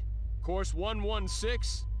right. Course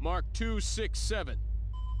 116, Mark 267.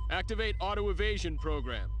 Activate auto evasion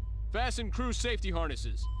program. Fasten crew safety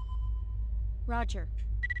harnesses. Roger.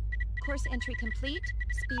 Course entry complete.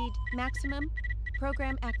 Speed maximum.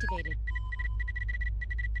 Program activated.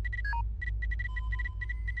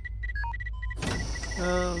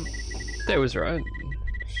 That was right.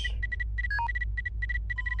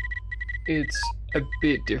 It's a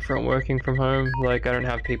bit different working from home. Like, I don't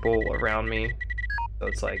have people around me, so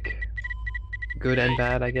it's like good and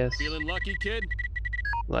bad, I guess. Feeling lucky, kid?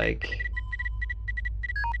 Like,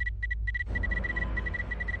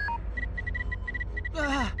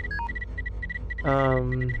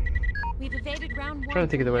 We've evaded round one. trying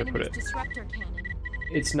to think of the way to put enemy's it. Disruptor cannon.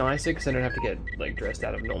 It's nicer because I don't have to get like dressed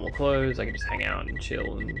out of normal clothes. I can just hang out and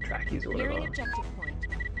chill in trackies or Nearing whatever. objective point.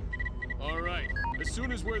 All right. As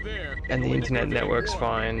soon as we're there. And the go into internet Gravitic network's Warp.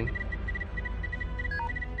 fine.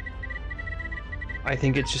 I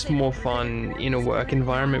think it's just more fun in a work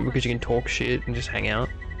environment because you can talk shit and just hang out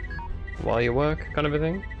while you work, kind of a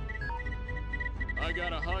thing. I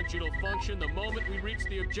got a hunch it'll function the moment we reach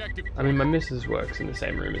the objective. I mean, my missus works in the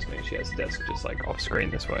same room as me. She has a desk just like off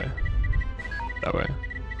screen this way. That way.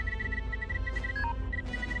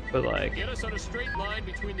 But like, Get us on a straight line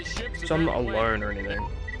between the ships. so I'm and not that planet. alone or anything.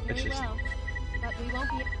 It's Very just, well. But we won't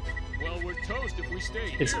be. Well, we're toast if we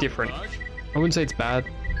stay It's here, different. Raj. I wouldn't say it's bad.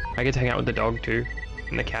 I get to hang out with the dog too,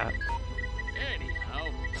 and the cat. Anyhow,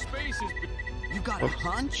 space is. You got a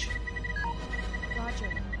hunch? Roger.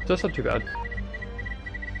 So that's not too bad.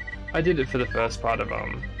 I did it for the first part of The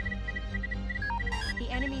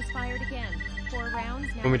enemy's fired again. 4 rounds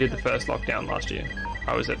now. when we did the approaching. first lockdown last year.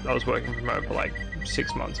 I was working from home for like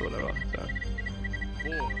 6 months or whatever. So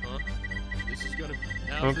 4, huh? This is gonna.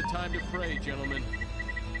 Now's the time to pray, gentlemen.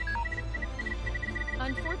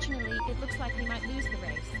 Unfortunately, it looks like we might lose the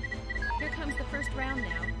race. Here comes the first round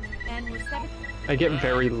now, and we're 7. I get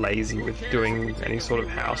very lazy with doing any sort of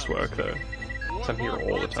housework though. So I'm here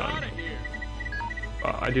all the time.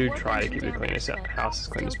 I do try to keep the house as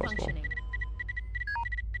clean as possible.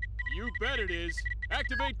 You bet it is.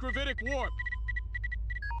 Activate gravitic warp.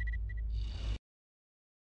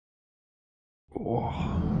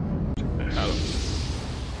 Oh, check that out.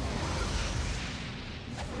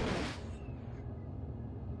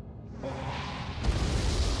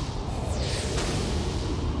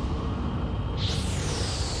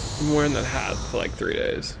 I'm wearing that hat for like 3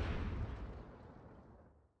 days.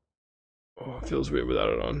 Oh, it feels weird without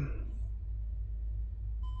it on.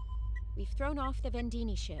 We've thrown off the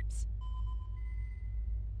Vendini ships.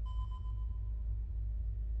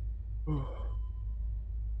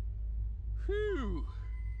 Phew.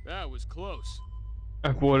 That was close.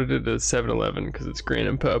 I bought it at a 7-Eleven because it's green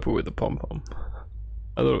and purple with a pom-pom.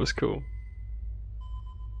 I thought it was cool.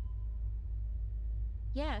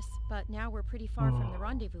 Yes, but now we're pretty far from the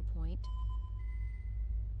rendezvous point.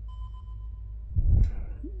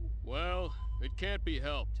 Well, it can't be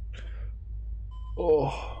helped.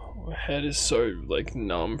 Oh, my head is so like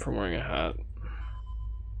numb from wearing a hat.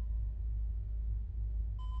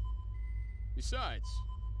 Besides,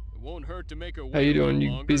 it won't hurt to make her wait How you a little doing?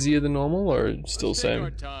 You longer. busier than normal or still Let's take our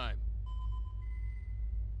same? time.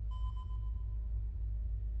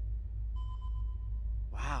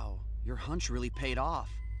 Wow, your hunch really paid off.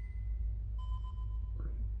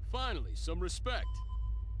 Finally, some respect.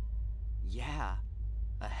 Yeah,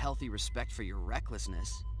 a healthy respect for your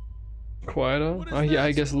recklessness. Quieter? What is Oh yeah, that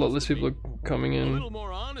I guess a lot supposed less to people be? are coming A in. little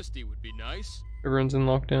more honesty would be nice. Everyone's in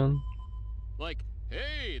lockdown. Like,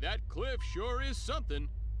 hey, that Cliff sure is something.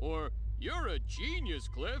 Or, you're a genius,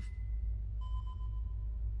 Cliff.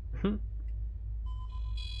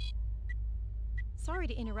 Sorry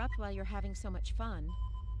to interrupt while you're having so much fun.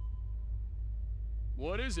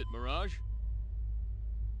 What is it, Mirage?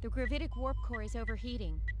 The gravitic warp core is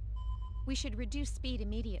overheating. We should reduce speed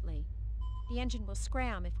immediately. The engine will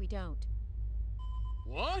scram if we don't.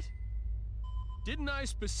 What? Didn't I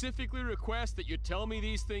specifically request that you tell me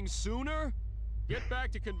these things sooner? Get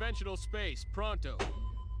back to conventional space, pronto.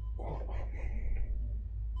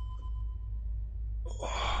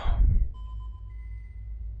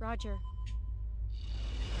 Roger.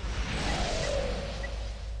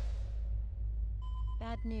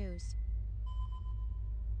 Bad news.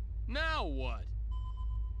 Now what?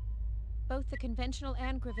 Both the conventional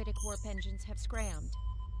and gravitic warp engines have scrammed.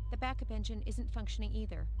 The backup engine isn't functioning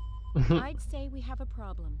either. I'd say we have a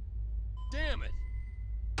problem. Damn it!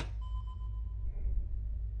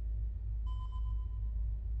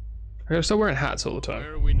 I'm still wearing hats all the time.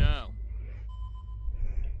 Where are we now?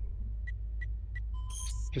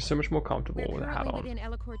 Just so much more comfortable We're with a hat currently on.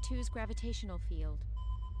 within Elicor 2's gravitational field.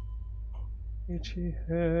 Itchy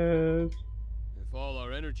head. If all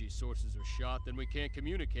our energy sources are shot, then we can't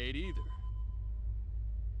communicate either.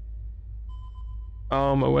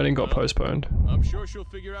 My wedding got postponed. I'm sure she'll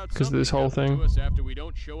figure out 'Cause of this whole something thing. to us after we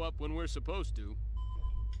don't show up when we're supposed to.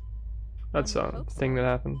 That's One would a hope so. thing that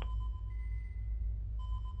happened.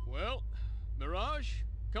 Well, Mirage,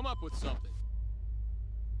 come up with something.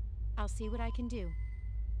 I'll see what I can do.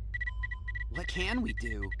 What can we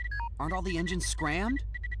do? Aren't all the engines scrammed?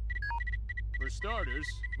 For starters,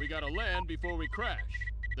 we gotta land before we crash.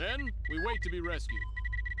 Then, we wait to be rescued.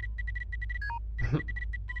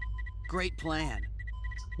 Great plan.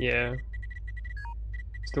 Yeah.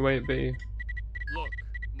 It's the way it be. Look,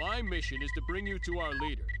 my mission is to bring you to our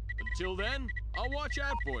leader. Until then, I'll watch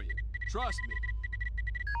out for you. Trust me.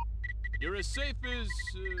 You're as safe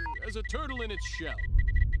as a turtle in its shell.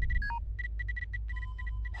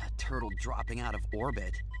 A turtle dropping out of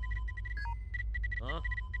orbit. Huh?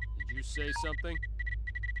 Did you say something?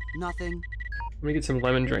 Nothing. Let me get some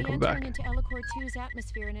lemon drink. We'll I'm be back. entering into Ellicor 2's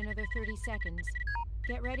atmosphere in another 30 seconds.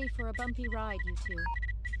 Get ready for a bumpy ride, you two.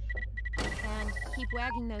 And keep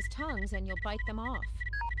wagging those tongues and you'll bite them off.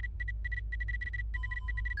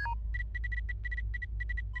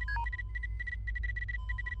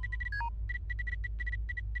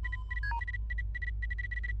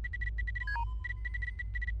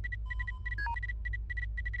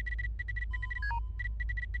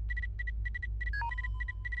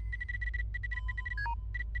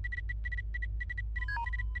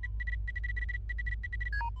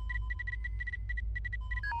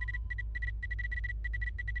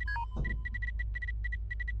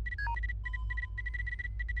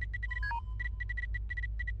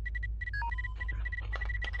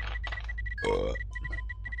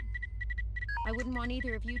 I wouldn't want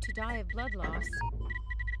either of you to die of blood loss.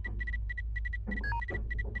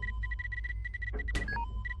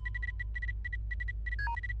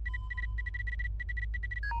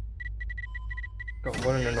 God,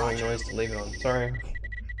 what an annoying noise to leave it on. Sorry.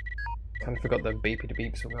 Kind of forgot the beepy to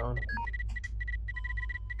beeps were going.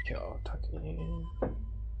 Yo, tuck it in.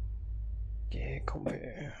 Yeah, come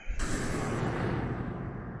here.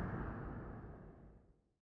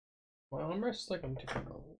 My armrest like I'm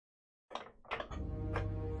typical.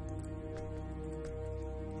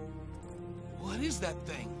 What is that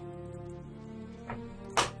thing?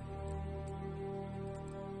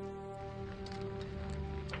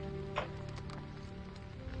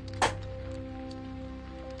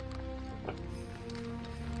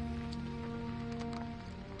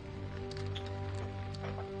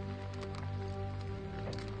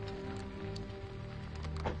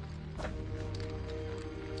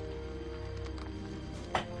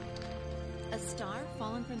 A star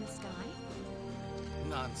fallen from the sky?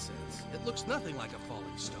 Nonsense. It looks nothing like a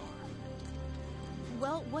falling star.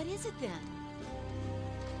 Well, what is it then?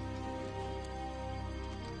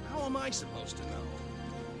 How am I supposed to know?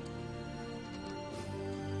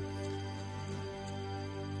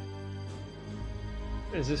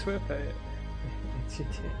 Is this where pay?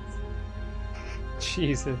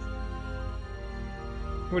 Jesus.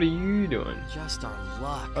 What are you doing? Just our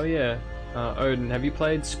luck. Oh yeah. Odin, have you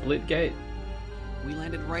played Splitgate? We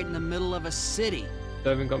landed right in the middle of a city.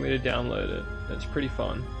 Doven got me to download it. It's pretty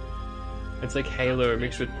fun. It's like Halo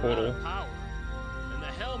mixed with We're out Portal. of power, and the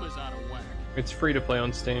helm is out of whack. It's free to play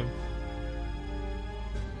on Steam.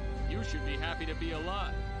 You should be happy to be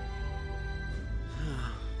alive.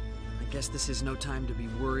 I guess this is no time to be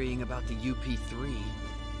worrying about the UP3.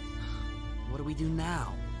 What do we do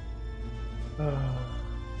now?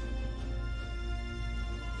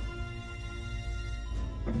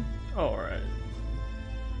 Alright.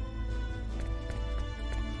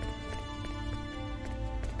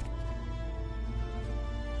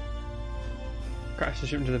 Crash the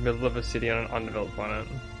ship into the middle of a city on an undeveloped planet.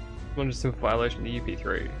 One just in violation of the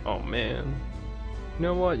UP3. Oh man. You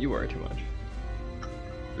know what? You worry too much.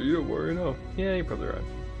 You don't worry enough. Yeah, you're probably right.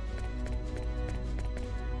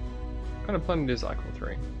 What kind of planet is Icor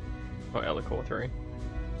 3? Or Ellicor 3?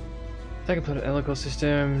 Second planet Ellicor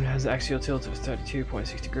system has an axial tilt of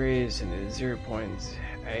 32.6 degrees and is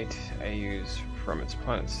 0.8 AUs from its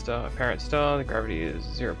parent star. The gravity is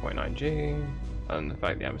 0.9 G. And the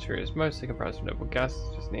fact the atmosphere is mostly comprised of noble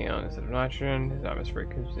gases, just neon instead of nitrogen. His atmospheric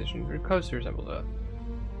composition would closely resemble Earth.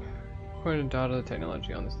 According to data, the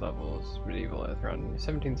technology on this level is medieval Earth around the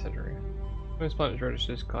 17th century. Most planets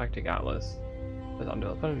registered Galactic Atlas. As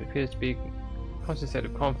undeveloped planet appears to be a constant state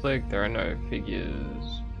of conflict. There are no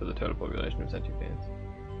figures for the total population of sentient beings.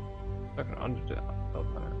 Like an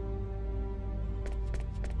undeveloped planet.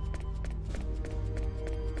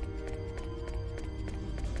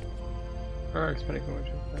 Or expanding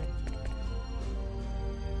convention.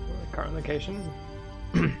 Current location.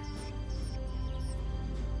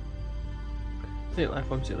 See life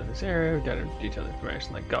forms still in this area. We gather detailed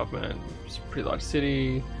information like government, it's a pretty large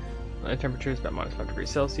city. Night temperatures about -5 degrees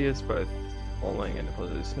Celsius, both falling and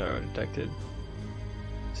deposited snow detected.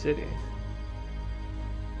 City.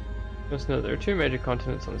 Just know there are 2 major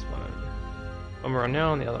continents on this planet. One we're on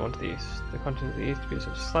now, and the other one to the east. The continent to the east appears to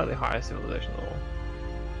have a slightly higher civilization level.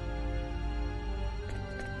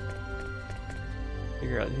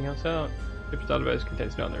 Figure anything else out. Ship's database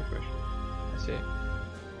contains no other information. I see.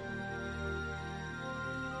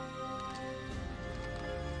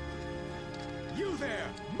 You there!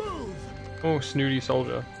 Move! Oh, snooty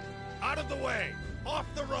soldier. Out of the way! Off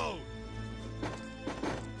the road!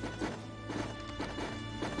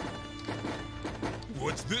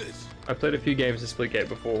 What's this? I played a few games of Splitgate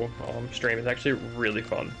before on stream. It's actually really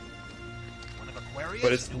fun.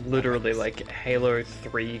 But it's literally like Halo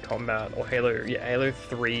 3 combat, or Halo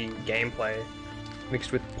 3 gameplay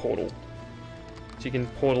mixed with Portal. So you can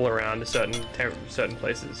portal around to certain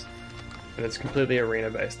places, and it's completely arena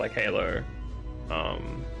based like Halo.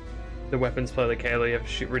 The weapons play like Halo. You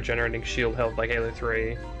have regenerating shield health like Halo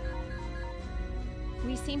 3.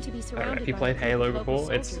 We seem to be I don't know surrounded if you by played a group Halo of local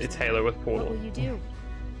before. It's soldiers now. Halo with Portal. What will you do?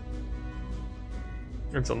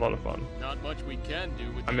 It's a lot of fun. Not much we can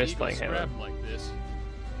do with I the miss Eagle playing Halo. scrap like this.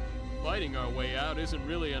 Fighting our way out isn't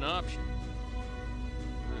really an option.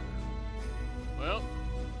 Well,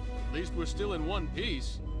 at least we're still in one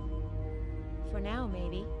piece. For now,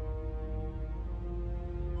 maybe.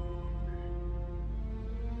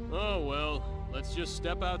 Oh well, let's just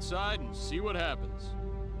step outside and see what happens.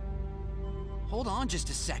 Hold on just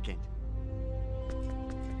a second.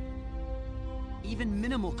 Even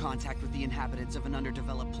minimal contact with the inhabitants of an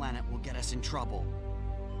underdeveloped planet will get us in trouble.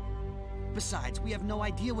 Besides, we have no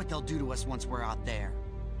idea what they'll do to us once we're out there.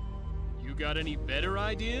 You got any better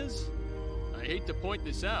ideas? I hate to point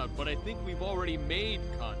this out, but I think we've already made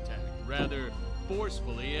contact, rather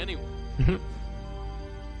forcefully anyway.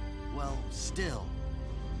 Well, still.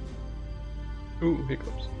 Ooh,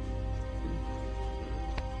 hiccups.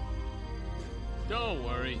 Don't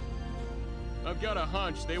worry. I've got a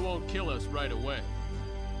hunch they won't kill us right away.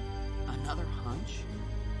 Another hunch?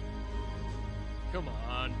 Come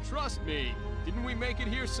on, trust me. Didn't we make it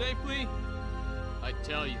here safely? I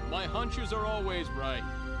tell you, my hunches are always right.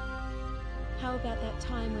 How about that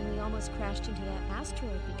time when we almost crashed into that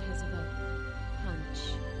asteroid because of a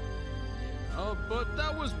hunch? Oh, but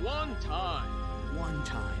that was one time. One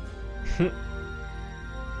time.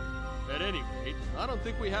 At any rate, I don't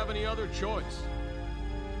think we have any other choice.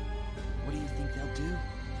 What do you think they'll do?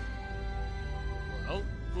 Well,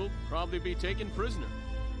 we'll probably be taken prisoner.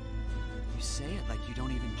 You say it like you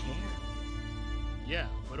don't even care. Yeah,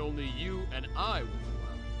 but only you and I will go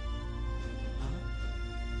out. Huh?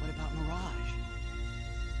 What about Mirage?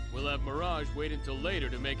 We'll have Mirage wait until later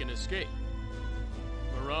to make an escape.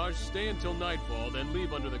 Mirage, stay until nightfall, then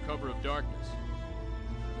leave under the cover of darkness.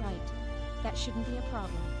 Right. That shouldn't be a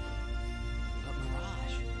problem. But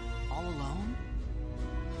Mirage, all alone?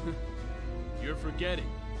 You're forgetting.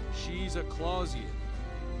 She's a Clausian.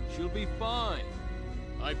 She'll be fine.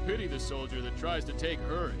 I pity the soldier that tries to take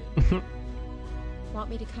her in.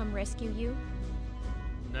 Want me to come rescue you?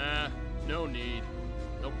 Nah, no need.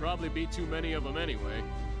 There'll probably be too many of them anyway.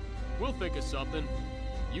 We'll think of something.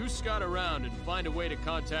 You scout around and find a way to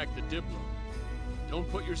contact the Diplo. Don't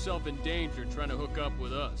put yourself in danger trying to hook up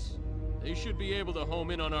with us. They should be able to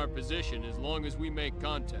home in on our position as long as we make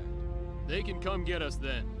contact. They can come get us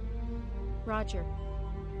then. Roger.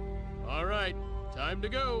 All right, time to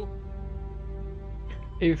go.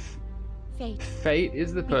 If Fate. Fate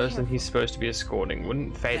is the person careful. he's supposed to be escorting,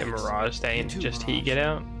 wouldn't Fate and Thanks. Mirage stay and You too, just he Mirage. get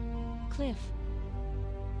out? Cliff.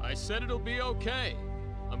 I said it'll be okay.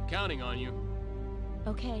 I'm counting on you.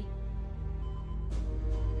 Okay.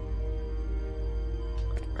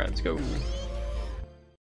 Alright, let's go.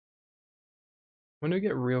 When do we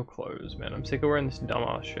get real clothes, man? I'm sick of wearing this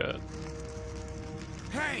dumbass shirt.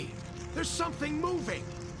 Hey! There's something moving!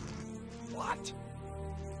 What?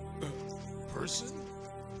 Person?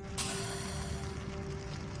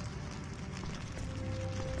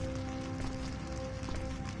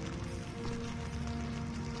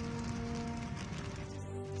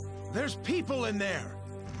 There's people in there!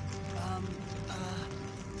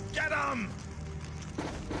 Get 'em!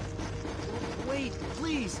 Wait,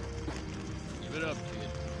 please! Give it up, kid.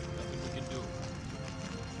 Nothing we can do.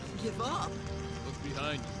 Give up? Look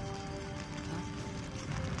behind you.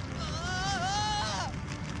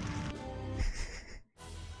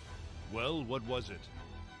 Well, what was it?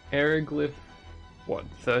 Aeroglyph, what,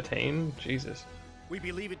 13? Jesus. We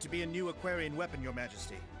believe it to be a new Aquarian weapon, Your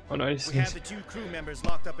Majesty. Oh, no, We have the 2 crew members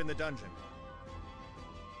locked up in the dungeon.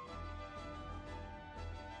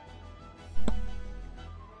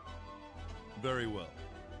 Very well.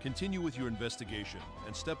 Continue with your investigation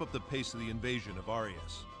and step up the pace of the invasion of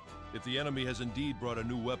Arias. If the enemy has indeed brought a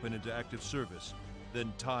new weapon into active service,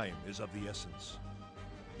 then time is of the essence.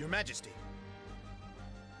 Your Majesty.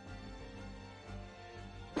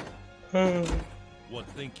 What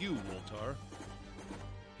think you, Woltar?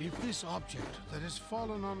 If this object that has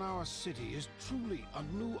fallen on our city is truly a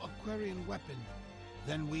new Aquarian weapon,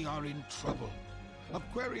 then we are in trouble.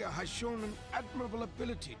 Aquaria has shown an admirable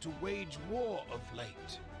ability to wage war of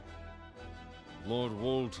late. Lord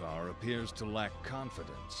Woltar appears to lack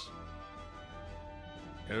confidence.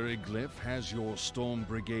 Eriglyph has your Storm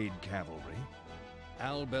Brigade cavalry,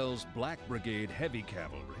 Albel's Black Brigade heavy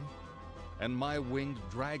cavalry, and my winged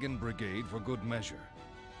Dragon Brigade for good measure.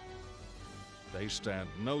 They stand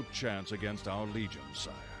no chance against our Legion,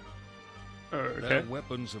 sire. Okay. Their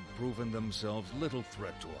weapons have proven themselves little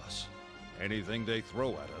threat to us. Anything they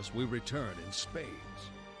throw at us, we return in spades.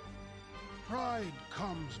 Pride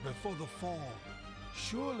comes before the fall.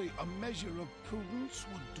 Surely a measure of prudence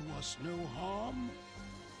would do us no harm.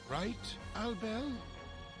 Right, Albel?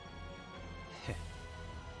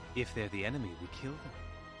 If they're the enemy, we kill them.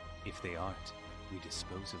 If they aren't, we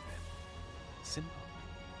dispose of them. Simple.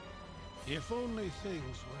 If only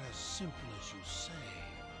things were as simple as you say.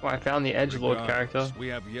 Well, I found the Edgelord character. We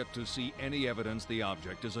have yet to see any evidence the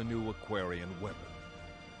object is a new Aquarian weapon.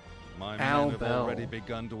 My men have already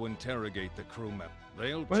begun to interrogate the crew member.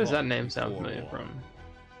 They'll Where does that talk name sound before familiar long. from?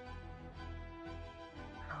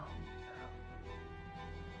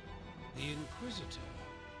 The Inquisitor.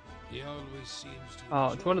 He always seems to.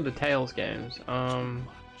 Oh, it's one of the Tales games.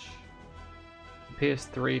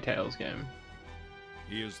 PS3 Tales game.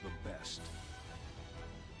 He is the best.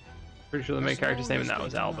 Pretty sure the main character's name in that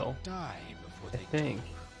was Albel. I think.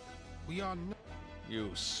 We are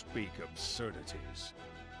You speak absurdities.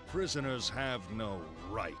 Prisoners have no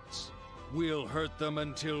rights. We'll hurt them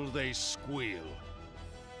until they squeal.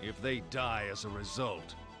 If they die as a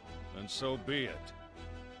result, then so be it.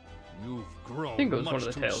 You've grown I think it was much one of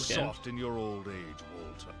the too Tales games. soft in your old age,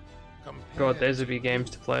 Walter. God, those would be games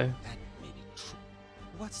to play.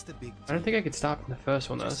 What's the big deal? I don't think I could start in the first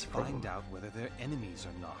one though, that's Just the problem. find out whether they're enemies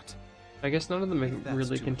or not. I guess none of them If that's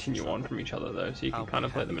really too continue much on from each other though, so you can I'll kind be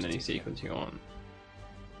of play them in happy any to take sequence you want.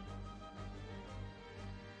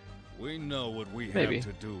 We know what we Maybe. have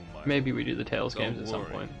to do, my Maybe we do the Tales Don't games at some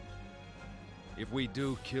worry. point. If we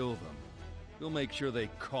do kill them, we'll make sure they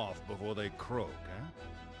cough before they croak, eh?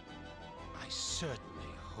 I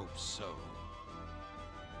certainly hope so.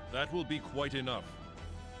 That will be quite enough.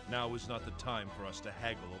 Now is not the time for us to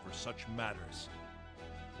haggle over such matters.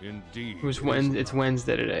 Indeed. It's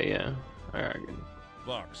Wednesday today, yeah. Alright, good.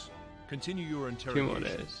 Vox, continue your 2 interrogation. more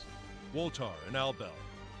days. Woltar and Albel,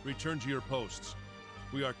 return to your posts.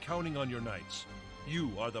 We are counting on your knights.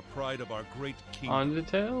 You are the pride of our great kingdom. On the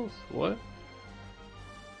Tales? What?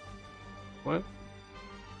 What?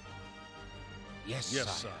 Yes,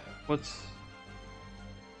 sire. What's...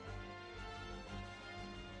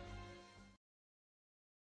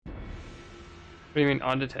 What do you mean,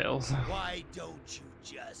 Undertales? Why don't you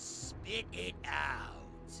just spit it out?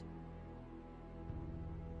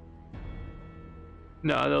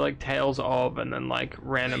 No, they're like Tales of, and then like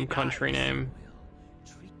random country name.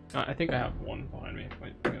 I think I have one behind me.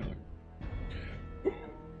 Wait, let me look.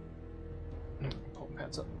 Pull the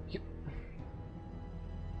pants up. Yep.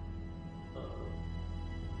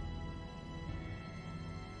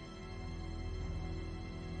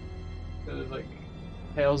 There's like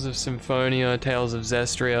Tales of Symphonia, Tales of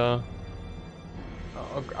Zestria.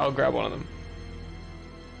 I'll grab one of them.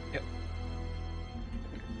 Yep.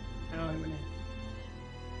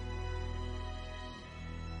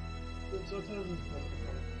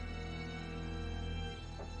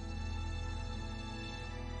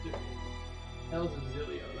 Tales of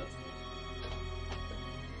Zilio, that's the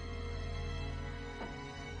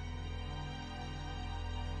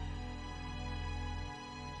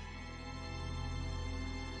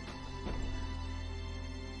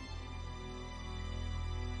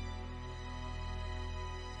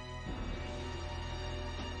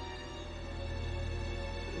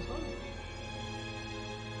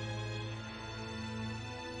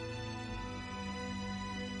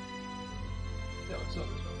No, it's not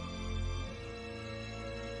this one.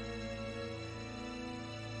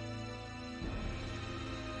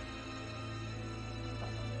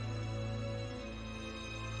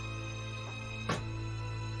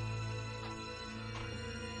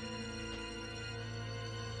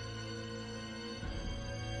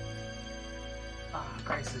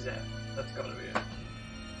 Christ is it. That's gotta be it.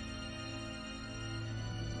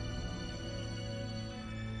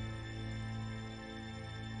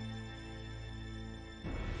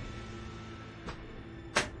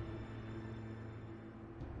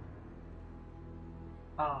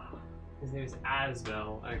 Ah, his name is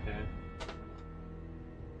Asbel. Okay.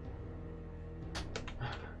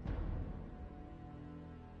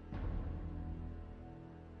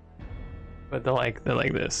 But they're like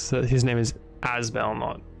this. So his name is Asbel,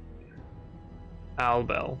 not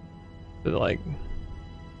Albel. But they're like.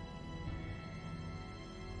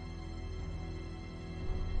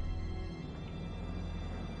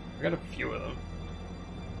 I got a few of them.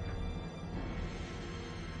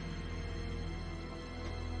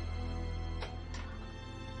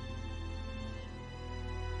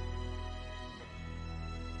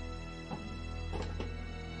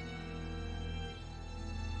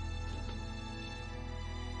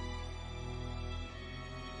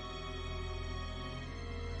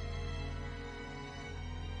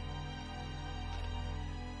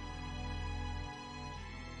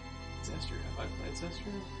 Zester, have I played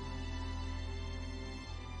Zester?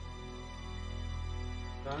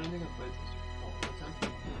 I don't think I've played Zester. Oh, what's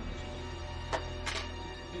that?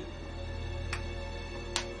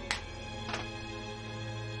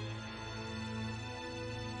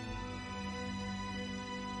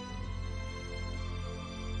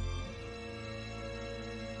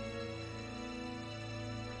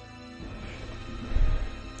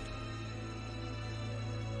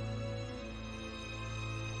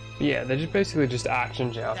 Yeah, they're just basically just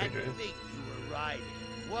action JRPGs.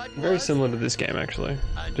 Very similar to this game, actually.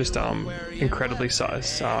 Just incredibly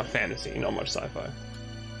sized fantasy, not much sci-fi.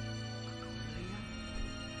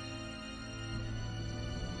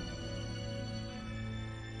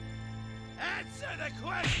 Answer the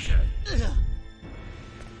question!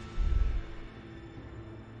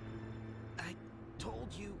 I told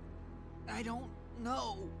you, I don't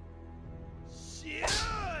know. Sure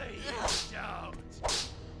you don't!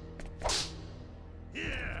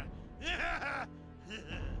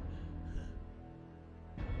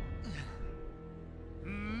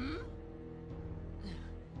 Hmm?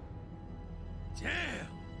 Damn!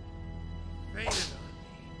 Fainted on me.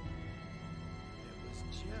 It was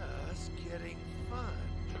just getting fun.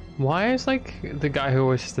 Why is like the guy who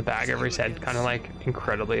always has the bag over his head kind of like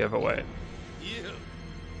incredibly overweight? You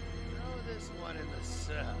throw this one in the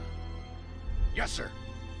cell. Yes, sir.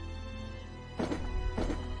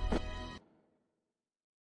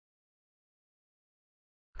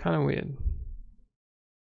 Kind of weird.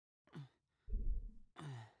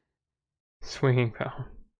 Swinging power,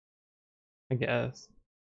 I guess.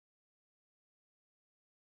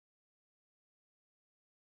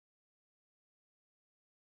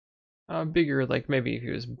 Bigger, like maybe if he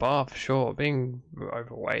was buff, sure. Being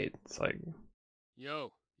overweight, it's like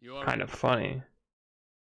Yo, you are kind of funny.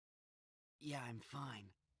 Yeah, I'm fine.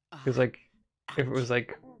 Because like, if it was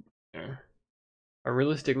like you know, a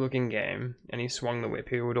realistic looking game and he swung the whip,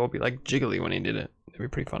 he would all be like jiggly when he did it. It'd be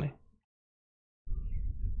pretty funny.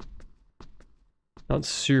 Not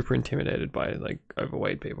super intimidated by like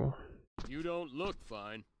overweight people. You don't look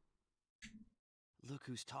fine. Look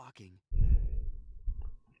who's talking.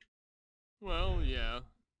 Well, yeah,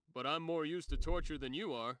 but I'm more used to torture than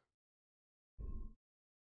you are.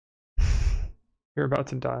 You're about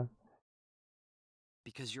to die.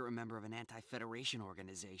 Because you're a member of an anti-Federation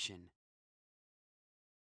organization.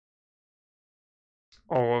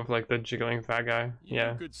 Oh, of like the jiggling fat guy?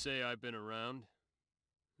 Yeah. You could say I've been around.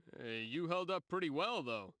 You held up pretty well,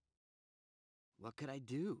 though. What could I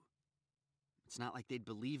do? It's not like they'd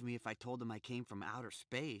believe me if I told them I came from outer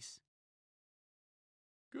space.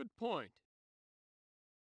 Good point.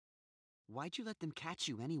 Why'd you let them catch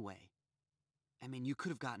you anyway? I mean, you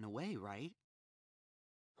could have gotten away, right?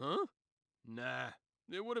 Huh? Nah,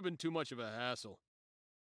 it would have been too much of a hassle.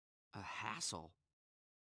 A hassle?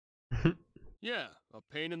 Yeah, a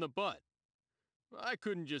pain in the butt. I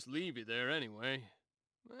couldn't just leave you there anyway.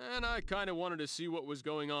 And I kind of wanted to see what was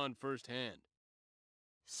going on firsthand.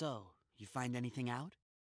 So, you find anything out?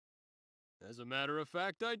 As a matter of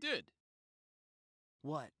fact, I did.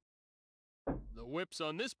 What? The whips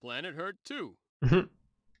on this planet hurt too.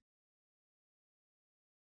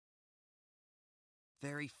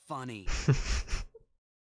 Very funny.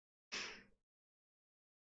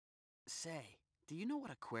 Say, do you know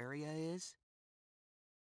what Aquaria is?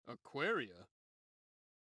 Aquaria?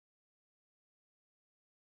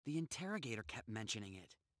 The interrogator kept mentioning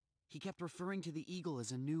it. He kept referring to the eagle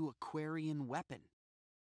as a new Aquarian weapon.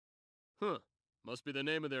 Huh. Must be the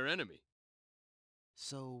name of their enemy.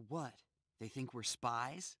 So what? They think we're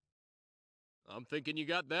spies? I'm thinking you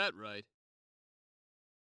got that right.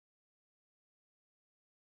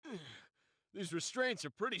 These restraints are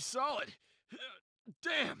pretty solid.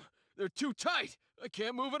 Damn, they're too tight. I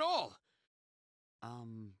can't move at all.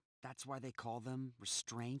 That's why they call them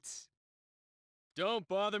restraints? Don't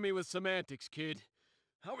bother me with semantics, kid.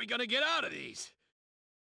 How are we gonna get out of these?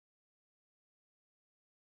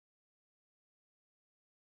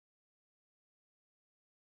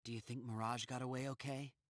 Do you think Mirage got away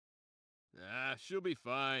okay? Ah, she'll be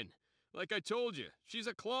fine. Like I told you, she's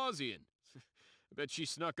a Clausian. I bet she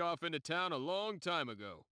snuck off into town a long time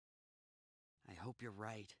ago. I hope you're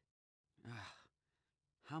right. Ugh.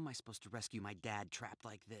 How am I supposed to rescue my dad trapped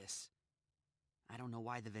like this? I don't know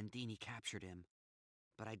why the Vendini captured him,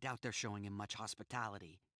 but I doubt they're showing him much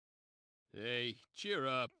hospitality. Hey, cheer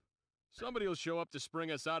up. Somebody will show up to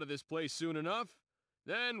spring us out of this place soon enough.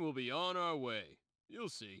 Then we'll be on our way. You'll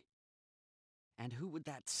see. And who would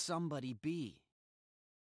that somebody be?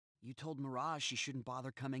 You told Mirage she shouldn't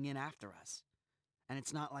bother coming in after us. And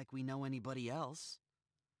it's not like we know anybody else.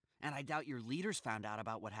 And I doubt your leaders found out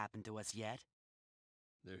about what happened to us yet.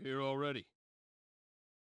 They're here already.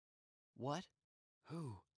 What?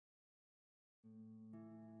 Who?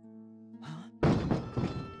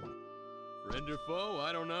 Friend or foe?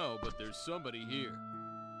 I don't know, but there's somebody here.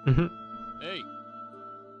 Hey.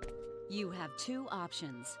 You have two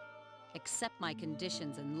options. Accept my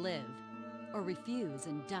conditions and live, or refuse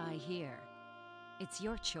and die here. It's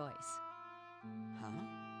your choice. Huh?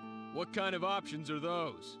 What kind of options are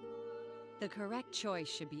those? The correct choice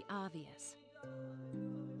should be obvious.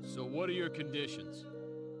 So what are your conditions?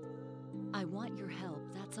 I want your help,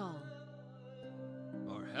 that's all.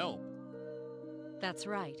 Our help? That's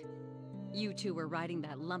right. You two were riding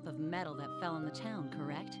that lump of metal that fell in the town,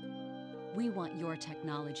 correct? We want your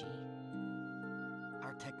technology.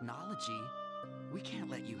 Our technology? We can't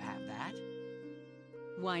let you have that.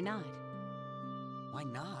 Why not? Why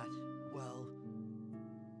not? Well,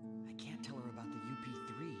 I can't tell her about the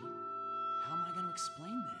UP3. How am I going to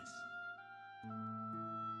explain this?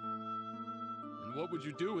 And what would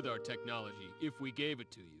you do with our technology if we gave it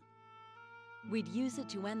to you? We'd use it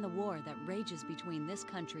to end the war that rages between this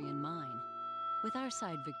country and mine. With our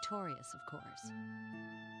side victorious, of course.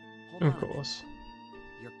 Hold of on course.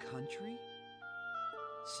 Your country?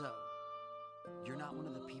 So, you're not one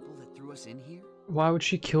of the people that threw us in here? Why would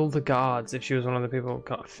she kill the guards if she was one of the people?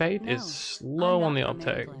 God, Fate No, is slow on the I'm not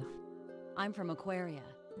from uptake. Aryglyph. I'm from Aquaria.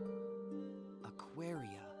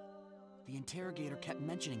 Aquaria? The interrogator kept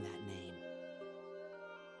mentioning that name.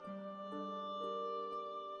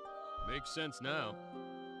 Makes sense now.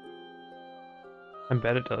 I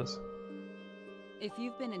bet it does. If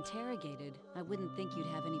you've been interrogated, I wouldn't think you'd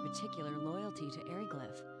have any particular loyalty to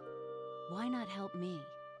Aryglyph. Why not help me?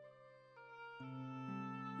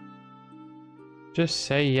 Just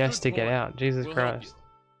say yes to get out. Jesus We'll help Christ.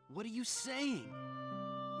 What are you saying?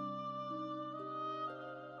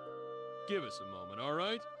 Give us a moment, all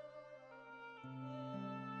right?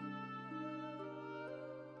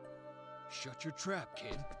 Shut your trap,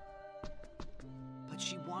 kid. But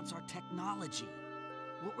she wants our technology.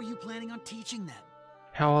 What were you planning on teaching them?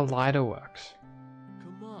 How a lighter works.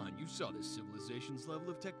 Come on, you saw this civilization's level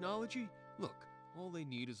of technology. Look, all they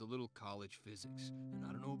need is a little college physics. And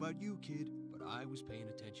I don't know about you, kid, but I was paying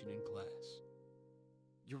attention in class.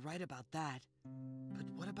 You're right about that. But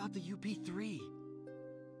what about the UP3?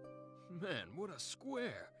 Man, what a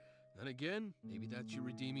square. Then again, maybe that's your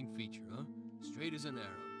redeeming feature, huh? Straight as an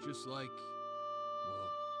arrow, just like... well...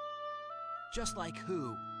 Just like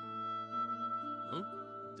who? Huh?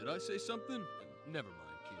 Did I say something? Never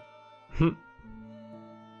mind, kid.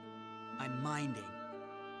 I'm minding.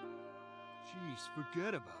 Jeez,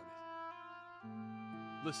 forget about it.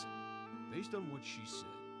 Listen, based on what she said,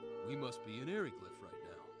 we must be in Aryglyph right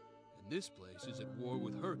now. And this place is at war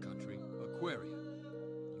with her country, Aquaria.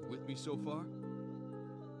 You with me so far?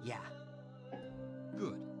 Yeah.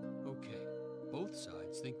 Good. Okay. Both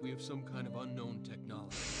sides think we have some kind of unknown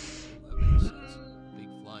technology. Well, that makes sense. Big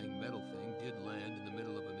flying metal thing did land in the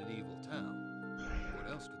middle of a medieval town. What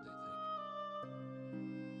else could they think?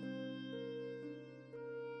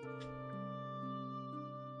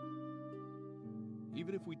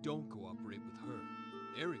 Even if we don't cooperate with her,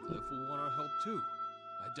 Aryglyph will want our help too.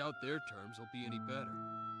 I doubt their terms will be any better.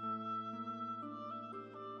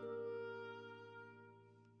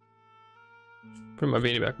 Put my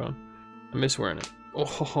beanie back on. I miss wearing it.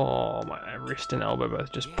 Oh, my wrist and elbow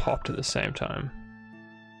both just popped at the same time.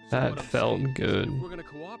 That felt good. If we're gonna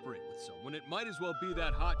cooperate with someone, it might as well be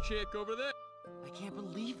that hot chick over there. I can't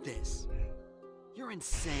believe this. You're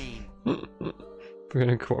insane. If we're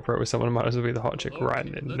gonna cooperate with someone, it might as well be the hot chick right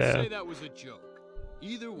in Let's there. say that was a joke.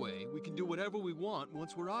 Either way, we can do whatever we want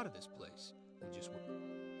once we're out of this place. We just...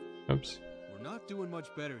 Oops. We're not doing much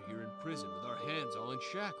better here in prison with our hands all in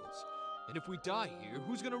shackles. And if we die here,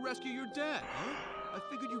 who's gonna rescue your dad, huh? I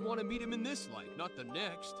figured you'd want to meet him in this life, not the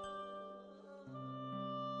next.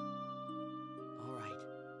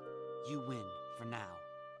 You win, for now.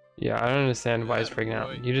 Yeah, I don't understand why he's freaking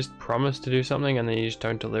out. You just promise to do something and then you just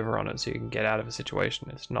don't deliver on it so you can get out of a situation.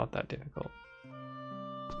 It's not that difficult.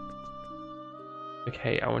 Like,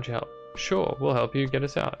 hey, I want your help. Sure, we'll help you get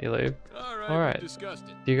us out. You leave. Alright.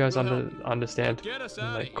 Do you guys understand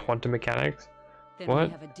like quantum mechanics? Then What?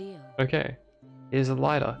 we have a deal. Okay. Here's a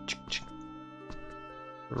lighter.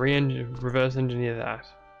 Reverse engineer that.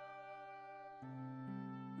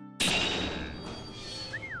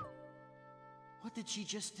 What did she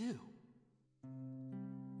just do?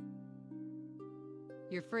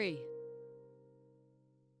 You're free.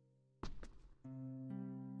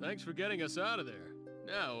 Thanks for getting us out of there.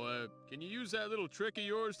 Now, can you use that little trick of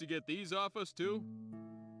yours to get these off us too?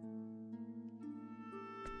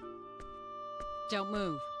 Don't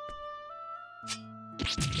move.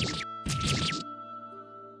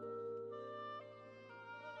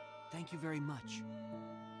 Thank you very much.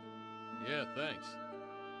 Yeah, thanks.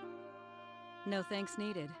 No thanks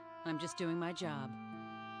needed. I'm just doing my job.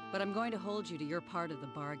 But I'm going to hold you to your part of the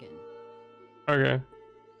bargain. Okay.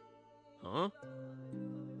 Huh?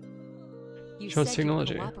 You Show said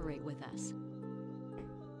technology. you'd cooperate with us.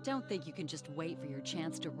 Don't think you can just wait for your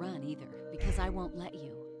chance to run either, because I won't let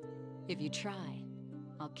you. If you try,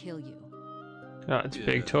 I'll kill you. Oh, it's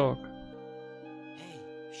big talk. Hey,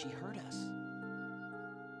 she heard us.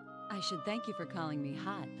 I should thank you for calling me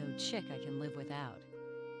hot, though chick I can live without.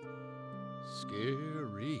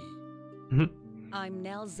 Scary. I'm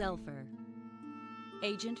Nell Zelfer,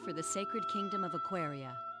 agent for the Sacred Kingdom of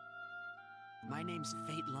Aquaria. My name's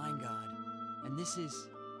Fate Lineguard, and this is...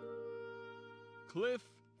 Cliff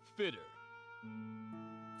Fitter.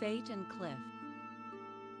 Fate and Cliff.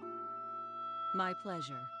 My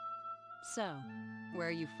pleasure. So, where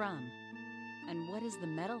are you from? And what is the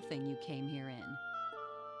metal thing you came here in?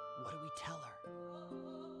 What do we tell her?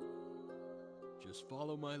 Just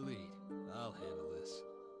follow my lead. I'll handle this.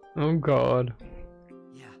 Oh god.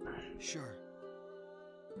 Yeah, sure.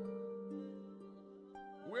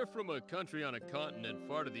 We're from a country on a continent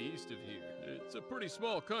far to the east of here. It's a pretty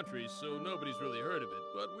small country, so nobody's really heard of it,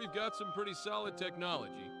 but we've got some pretty solid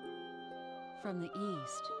technology. From the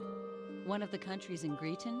east. One of the countries in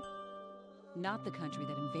Greeton? Not the country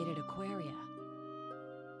that invaded Aquaria.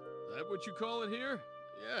 That what you call it here?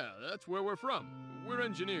 Yeah, that's where we're from. We're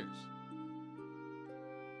engineers.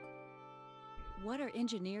 What are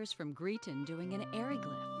engineers from Greeton doing in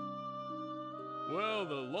Ariglyph? Well,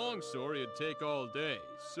 the long story would take all day,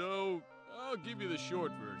 so I'll give you the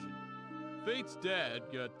short version. Fate's dad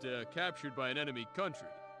got captured by an enemy country.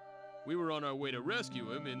 We were on our way to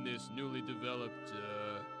rescue him in this newly developed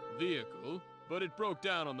vehicle, but it broke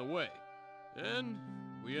down on the way. And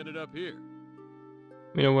we ended up here.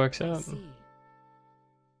 I mean, it works I out. see.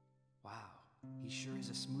 Wow, he sure is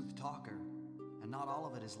a smooth talker. And not all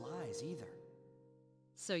of it is lies, either.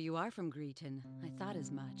 So you are from Greeton. I thought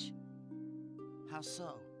as much. How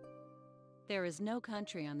so? There is no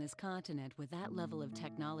country on this continent with that level of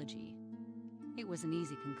technology. It was an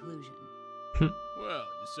easy conclusion. Well,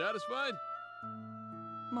 you satisfied?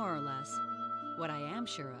 More or less. What I am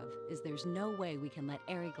sure of is there's no way we can let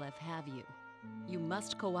Ariglyph have you. You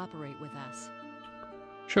must cooperate with us.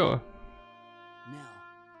 Sure. Nell,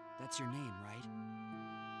 that's your name, right?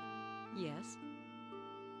 Yes?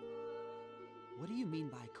 What do you mean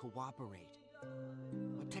by cooperate?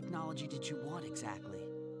 What technology did you want exactly?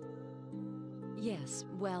 Yes,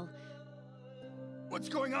 well... What's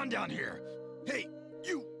going on down here? Hey,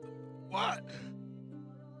 you... What?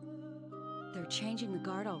 They're changing the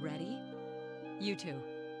guard already? You two,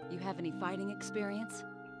 you have any fighting experience?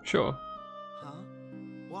 Sure. Huh?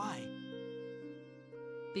 Why?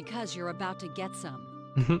 Because you're about to get some.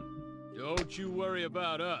 Don't you worry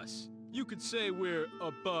about us. You could say we're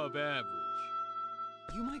above average.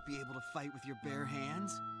 You might be able to fight with your bare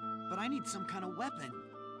hands, but I need some kind of weapon.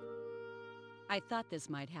 I thought this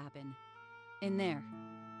might happen. In there.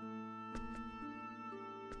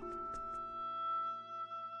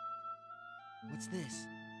 What's this?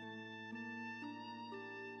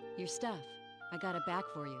 Your stuff. I got it back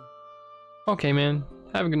for you. Okay, man.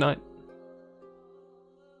 Have a good night.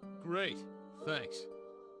 Great. Thanks.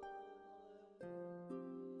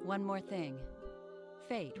 One more thing.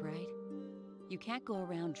 Fate, right? You can't go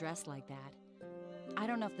around dressed like that. I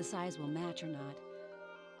don't know if the size will match or not.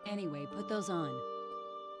 Anyway, put those on.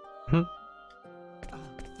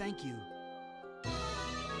 Thank you.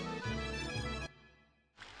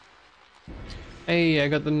 Hey, I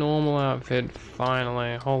got the normal outfit,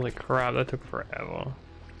 finally. Holy crap, that took forever.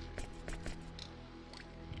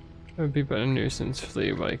 It would be but a nuisance for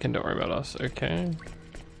you, but you can don't worry about us, okay?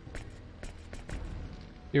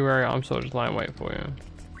 You worry, I'm sort of just lying wait for you.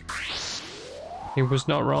 He was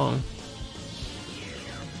not wrong.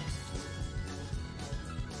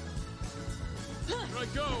 Here I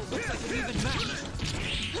go! Looks like an even match.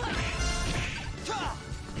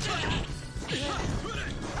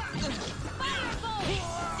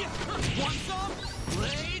 Want some?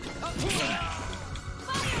 Blade?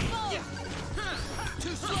 Firebolt!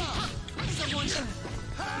 Too slow! Someone...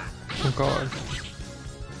 Oh god.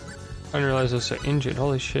 I didn't realize I was so injured.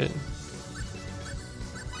 Holy shit.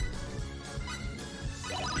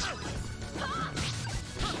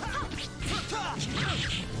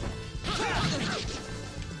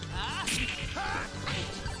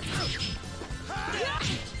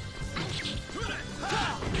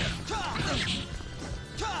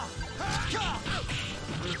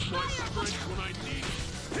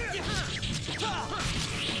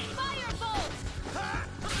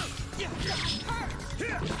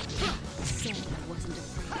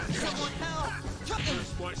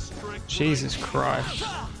 Jesus Christ.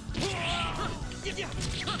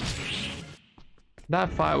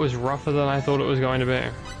 That fight was rougher than I thought it was going to be.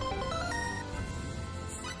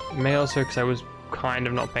 May also because I was kind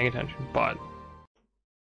of not paying attention, but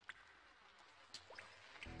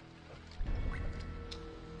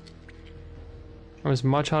it was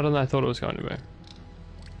much harder than I thought it was going to be.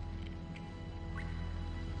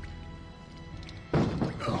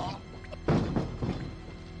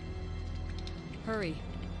 Hurry.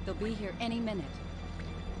 They'll be here any minute.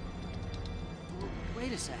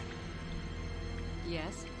 Wait a sec.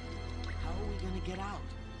 Yes? How are we gonna get out?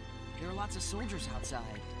 There are lots of soldiers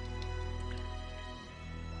outside.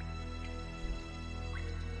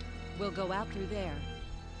 We'll go out through there.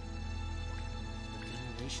 The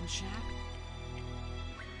ventilation shack?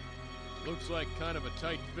 Looks like kind of a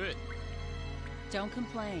tight fit. Don't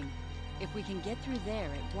complain. If we can get through there,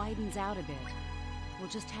 it widens out a bit. We'll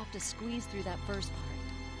just have to squeeze through that first part.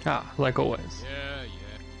 Ah, like always. Yeah.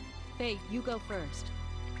 Faith, you go first.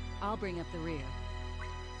 I'll bring up the rear.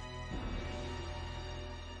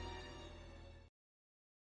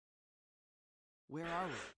 Where are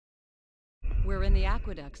we? We're in the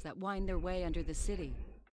aqueducts that wind their way under the city.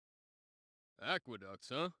 Aqueducts,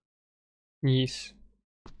 huh? Yes.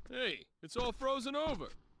 Hey, it's all frozen over.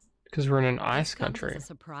 Because we're in an ice This comes country. as a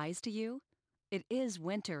surprise to you? It is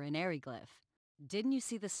winter in Eriglyph. Didn't you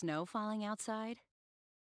see the snow falling outside?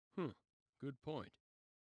 Good point.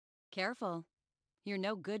 Careful. You're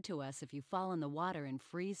no good to us if you fall in the water and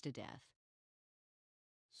freeze to death.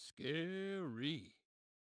 Scary.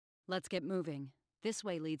 Let's get moving. This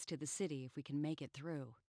way leads to the city if we can make it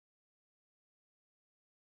through.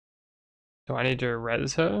 Do I need to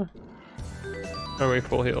res her? Oh, we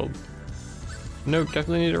full healed. Nope,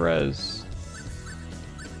 definitely need to res.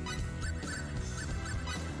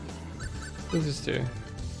 What does this do?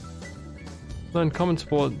 Learn common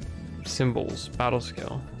sport symbols, battle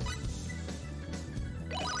skill.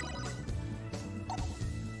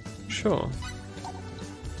 Sure.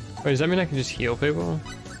 Wait, does that mean I can just heal people?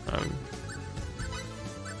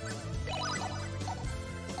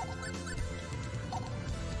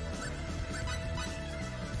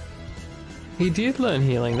 He did learn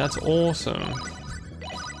healing, that's awesome.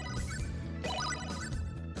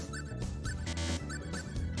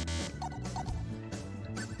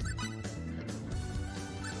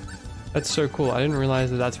 That's so cool, I didn't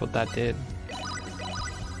realize that that's what that did.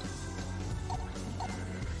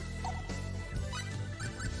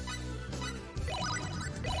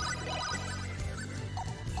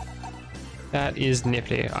 That is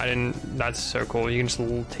nifty. That's so cool. You can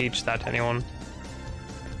just teach that to anyone.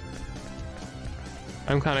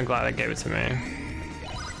 I'm kind of glad it gave it to me.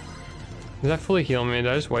 Did that fully heal me? Did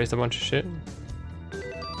I just waste a bunch of shit?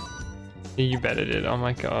 You bet it did. Oh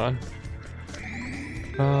my god.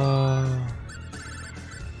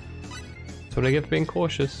 That's what I get for being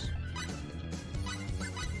cautious.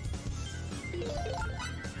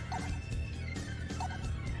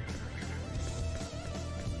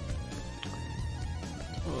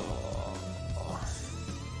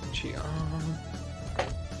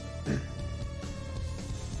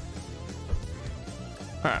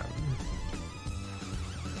 Alright.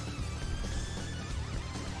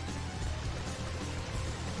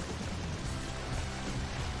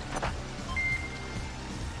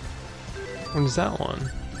 What is that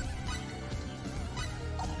one?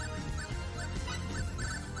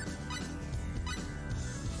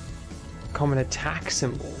 Common attack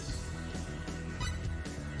symbols.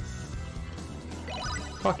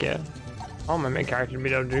 Fuck yeah. I want my main character to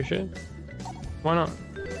be able to do shit. Why not?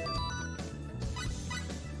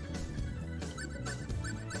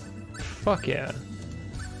 Fuck yeah.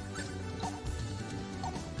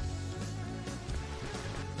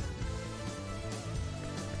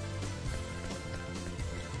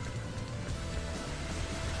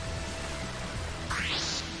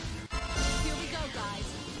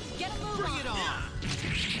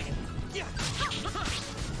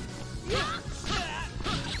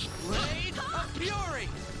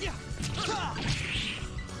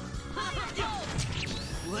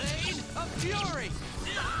 Blade of Fury!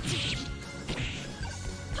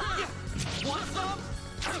 Want some?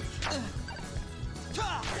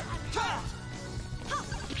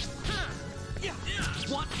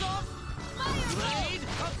 Want some? Blade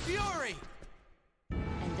of Fury!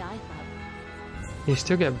 And I thought... You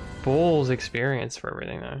still get balls experience for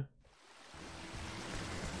everything though.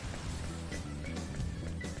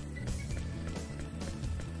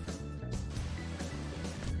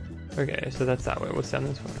 Okay, so that's that way. What's down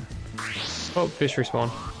this way? Oh, fish respawn.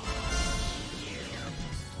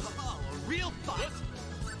 Oh, a real fight!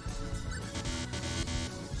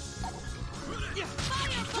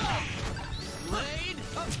 Blade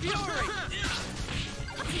of Fury!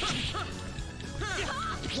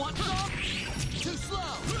 Want some? Too slow!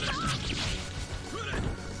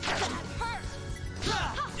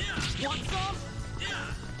 Want some?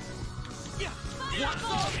 Want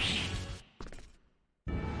some?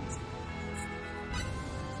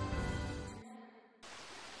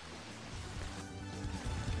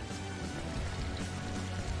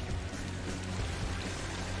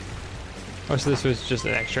 Oh, so this was just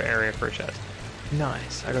an extra area for a chest.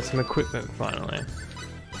 Nice, I got some equipment finally.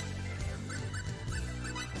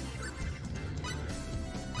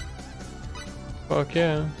 Fuck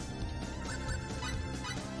yeah.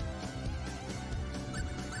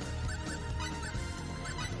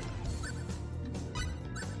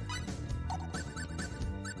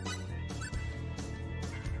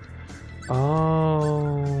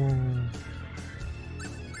 Oh.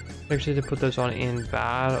 Actually, to put those on in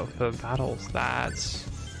battle for battles.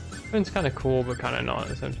 It's kind of cool, but kind of not at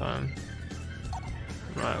the same time.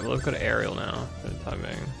 Right, well, I've got aerial now for the time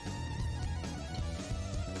being.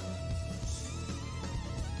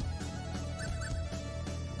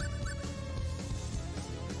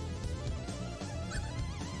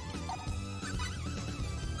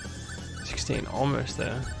 Almost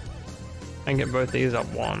there. I can get both these up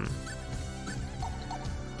one.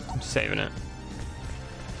 I'm saving it.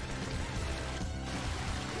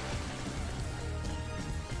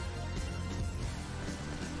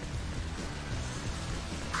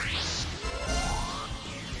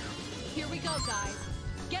 Here we go, guys.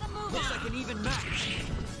 Get a move Looks on. like an even match.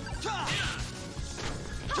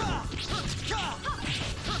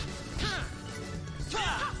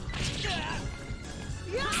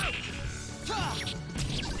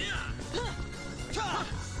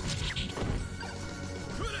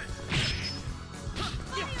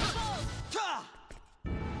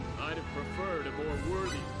 I'd have preferred a more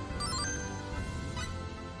worthy.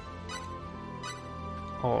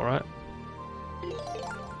 All right.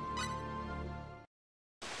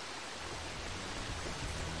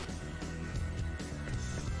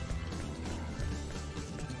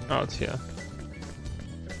 Oh, it's here.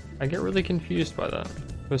 I get really confused by that.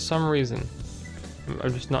 For some reason,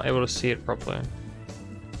 I'm just not able to see it properly.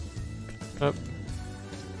 Oh.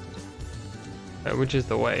 Which is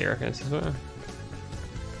the way, you reckon? It's this way?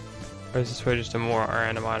 Or is this way just a more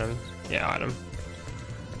random item? Yeah, item.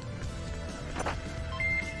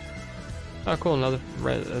 Oh, cool! Another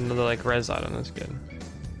like res item. That's good.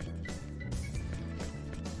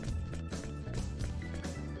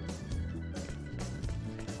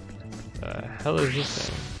 The hell is this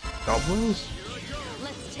thing? Goblins?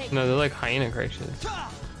 No, they're like hyena creatures.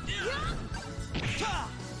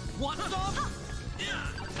 Want some?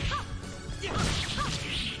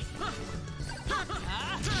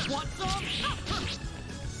 Want some?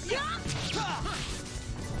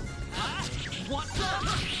 Want some?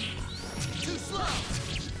 Too slow.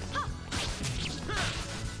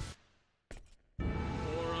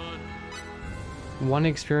 One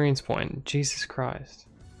experience point. Jesus Christ.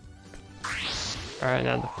 Alright,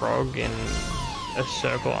 now the frog in a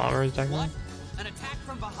circle armor is attacking. An attack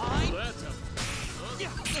from behind?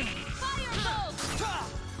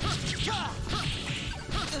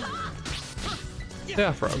 They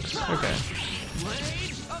are frogs. Okay.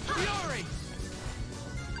 Blade of Fury!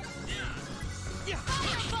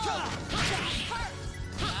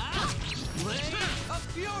 Blade of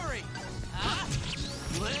Fury!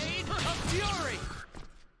 Blade of Fury!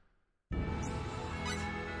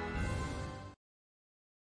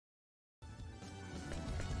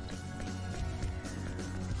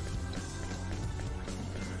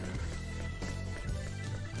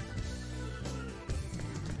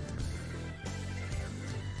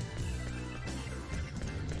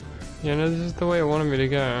 Yeah, no, this is the way it wanted me to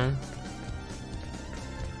go.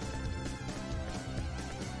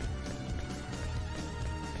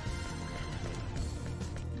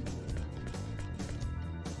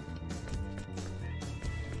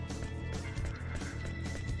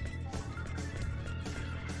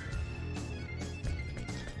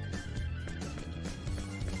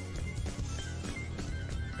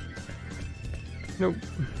 Nope.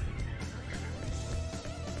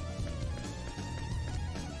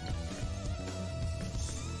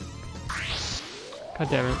 God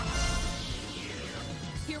damn it.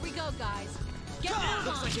 Here we go, guys. Get moving.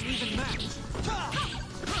 Looks like an even match.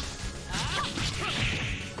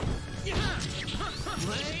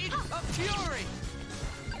 Blade of Fury.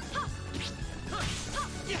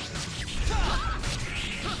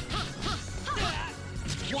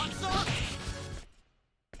 What's up?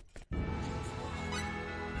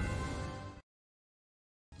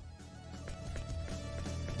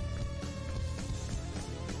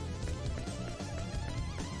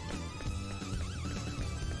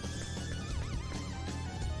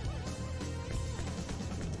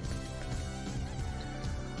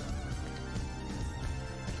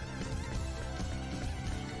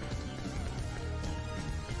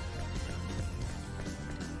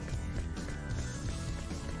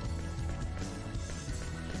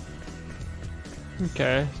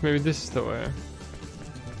 Okay, so maybe this is the way.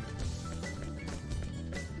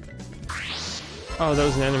 Oh, that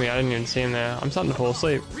was an enemy. I didn't even see him there. I'm starting to fall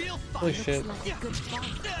asleep. Holy shit.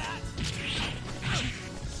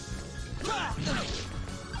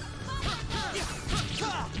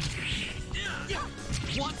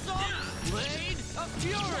 What's up? Blade of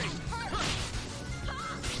Fury.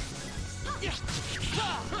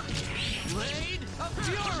 Blade of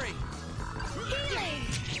Fury.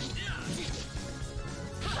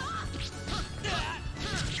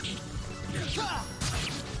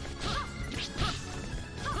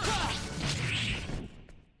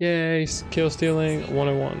 Yay, kill stealing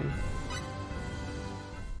 101.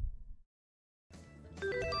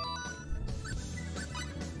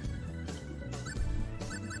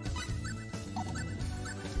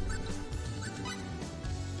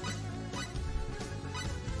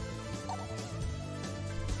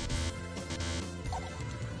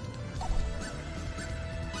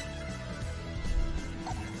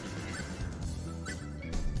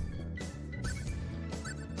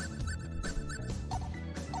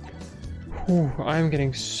 I'm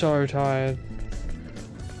getting so tired.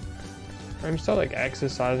 I'm still like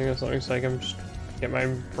exercising or something so I can just get my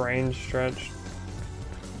brain stretched.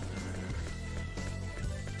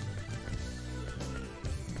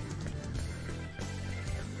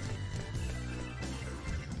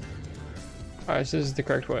 Alright, so this is the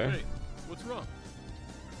correct way. Hey, what's wrong?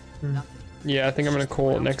 Yeah, I think I'm gonna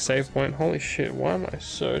call it next save point. Holy shit, why am I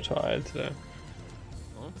so tired today?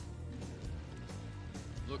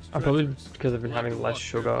 Probably because I've been having less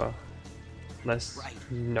sugar,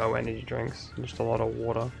 no energy drinks, just a lot of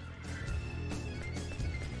water.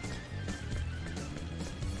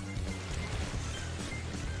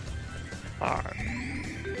 Alright.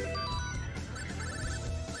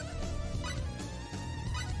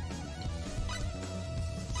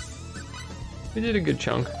 We did a good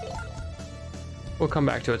chunk. We'll come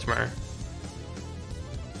back to it tomorrow.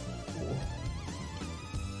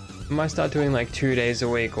 I might start doing like 2 days a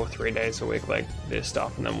week or 3 days a week like this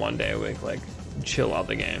stuff, and then 1 day a week like chill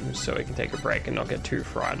other games so we can take a break and not get too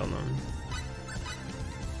fried on them.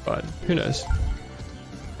 But who knows.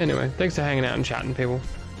 Anyway, thanks for hanging out and chatting, people.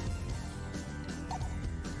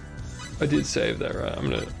 I did save that, right? I'm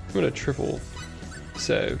gonna triple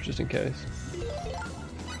save just in case.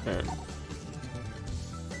 Alright.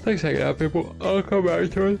 Thanks for hanging out, people. I'll come back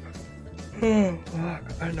to it. Oh, fuck.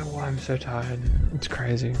 I don't know why I'm so tired. It's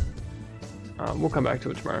crazy. We'll come back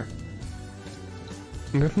to it tomorrow.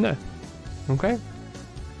 And go from there. Okay?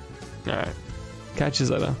 Alright. Catch you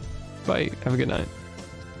later. Bye. Have a good night.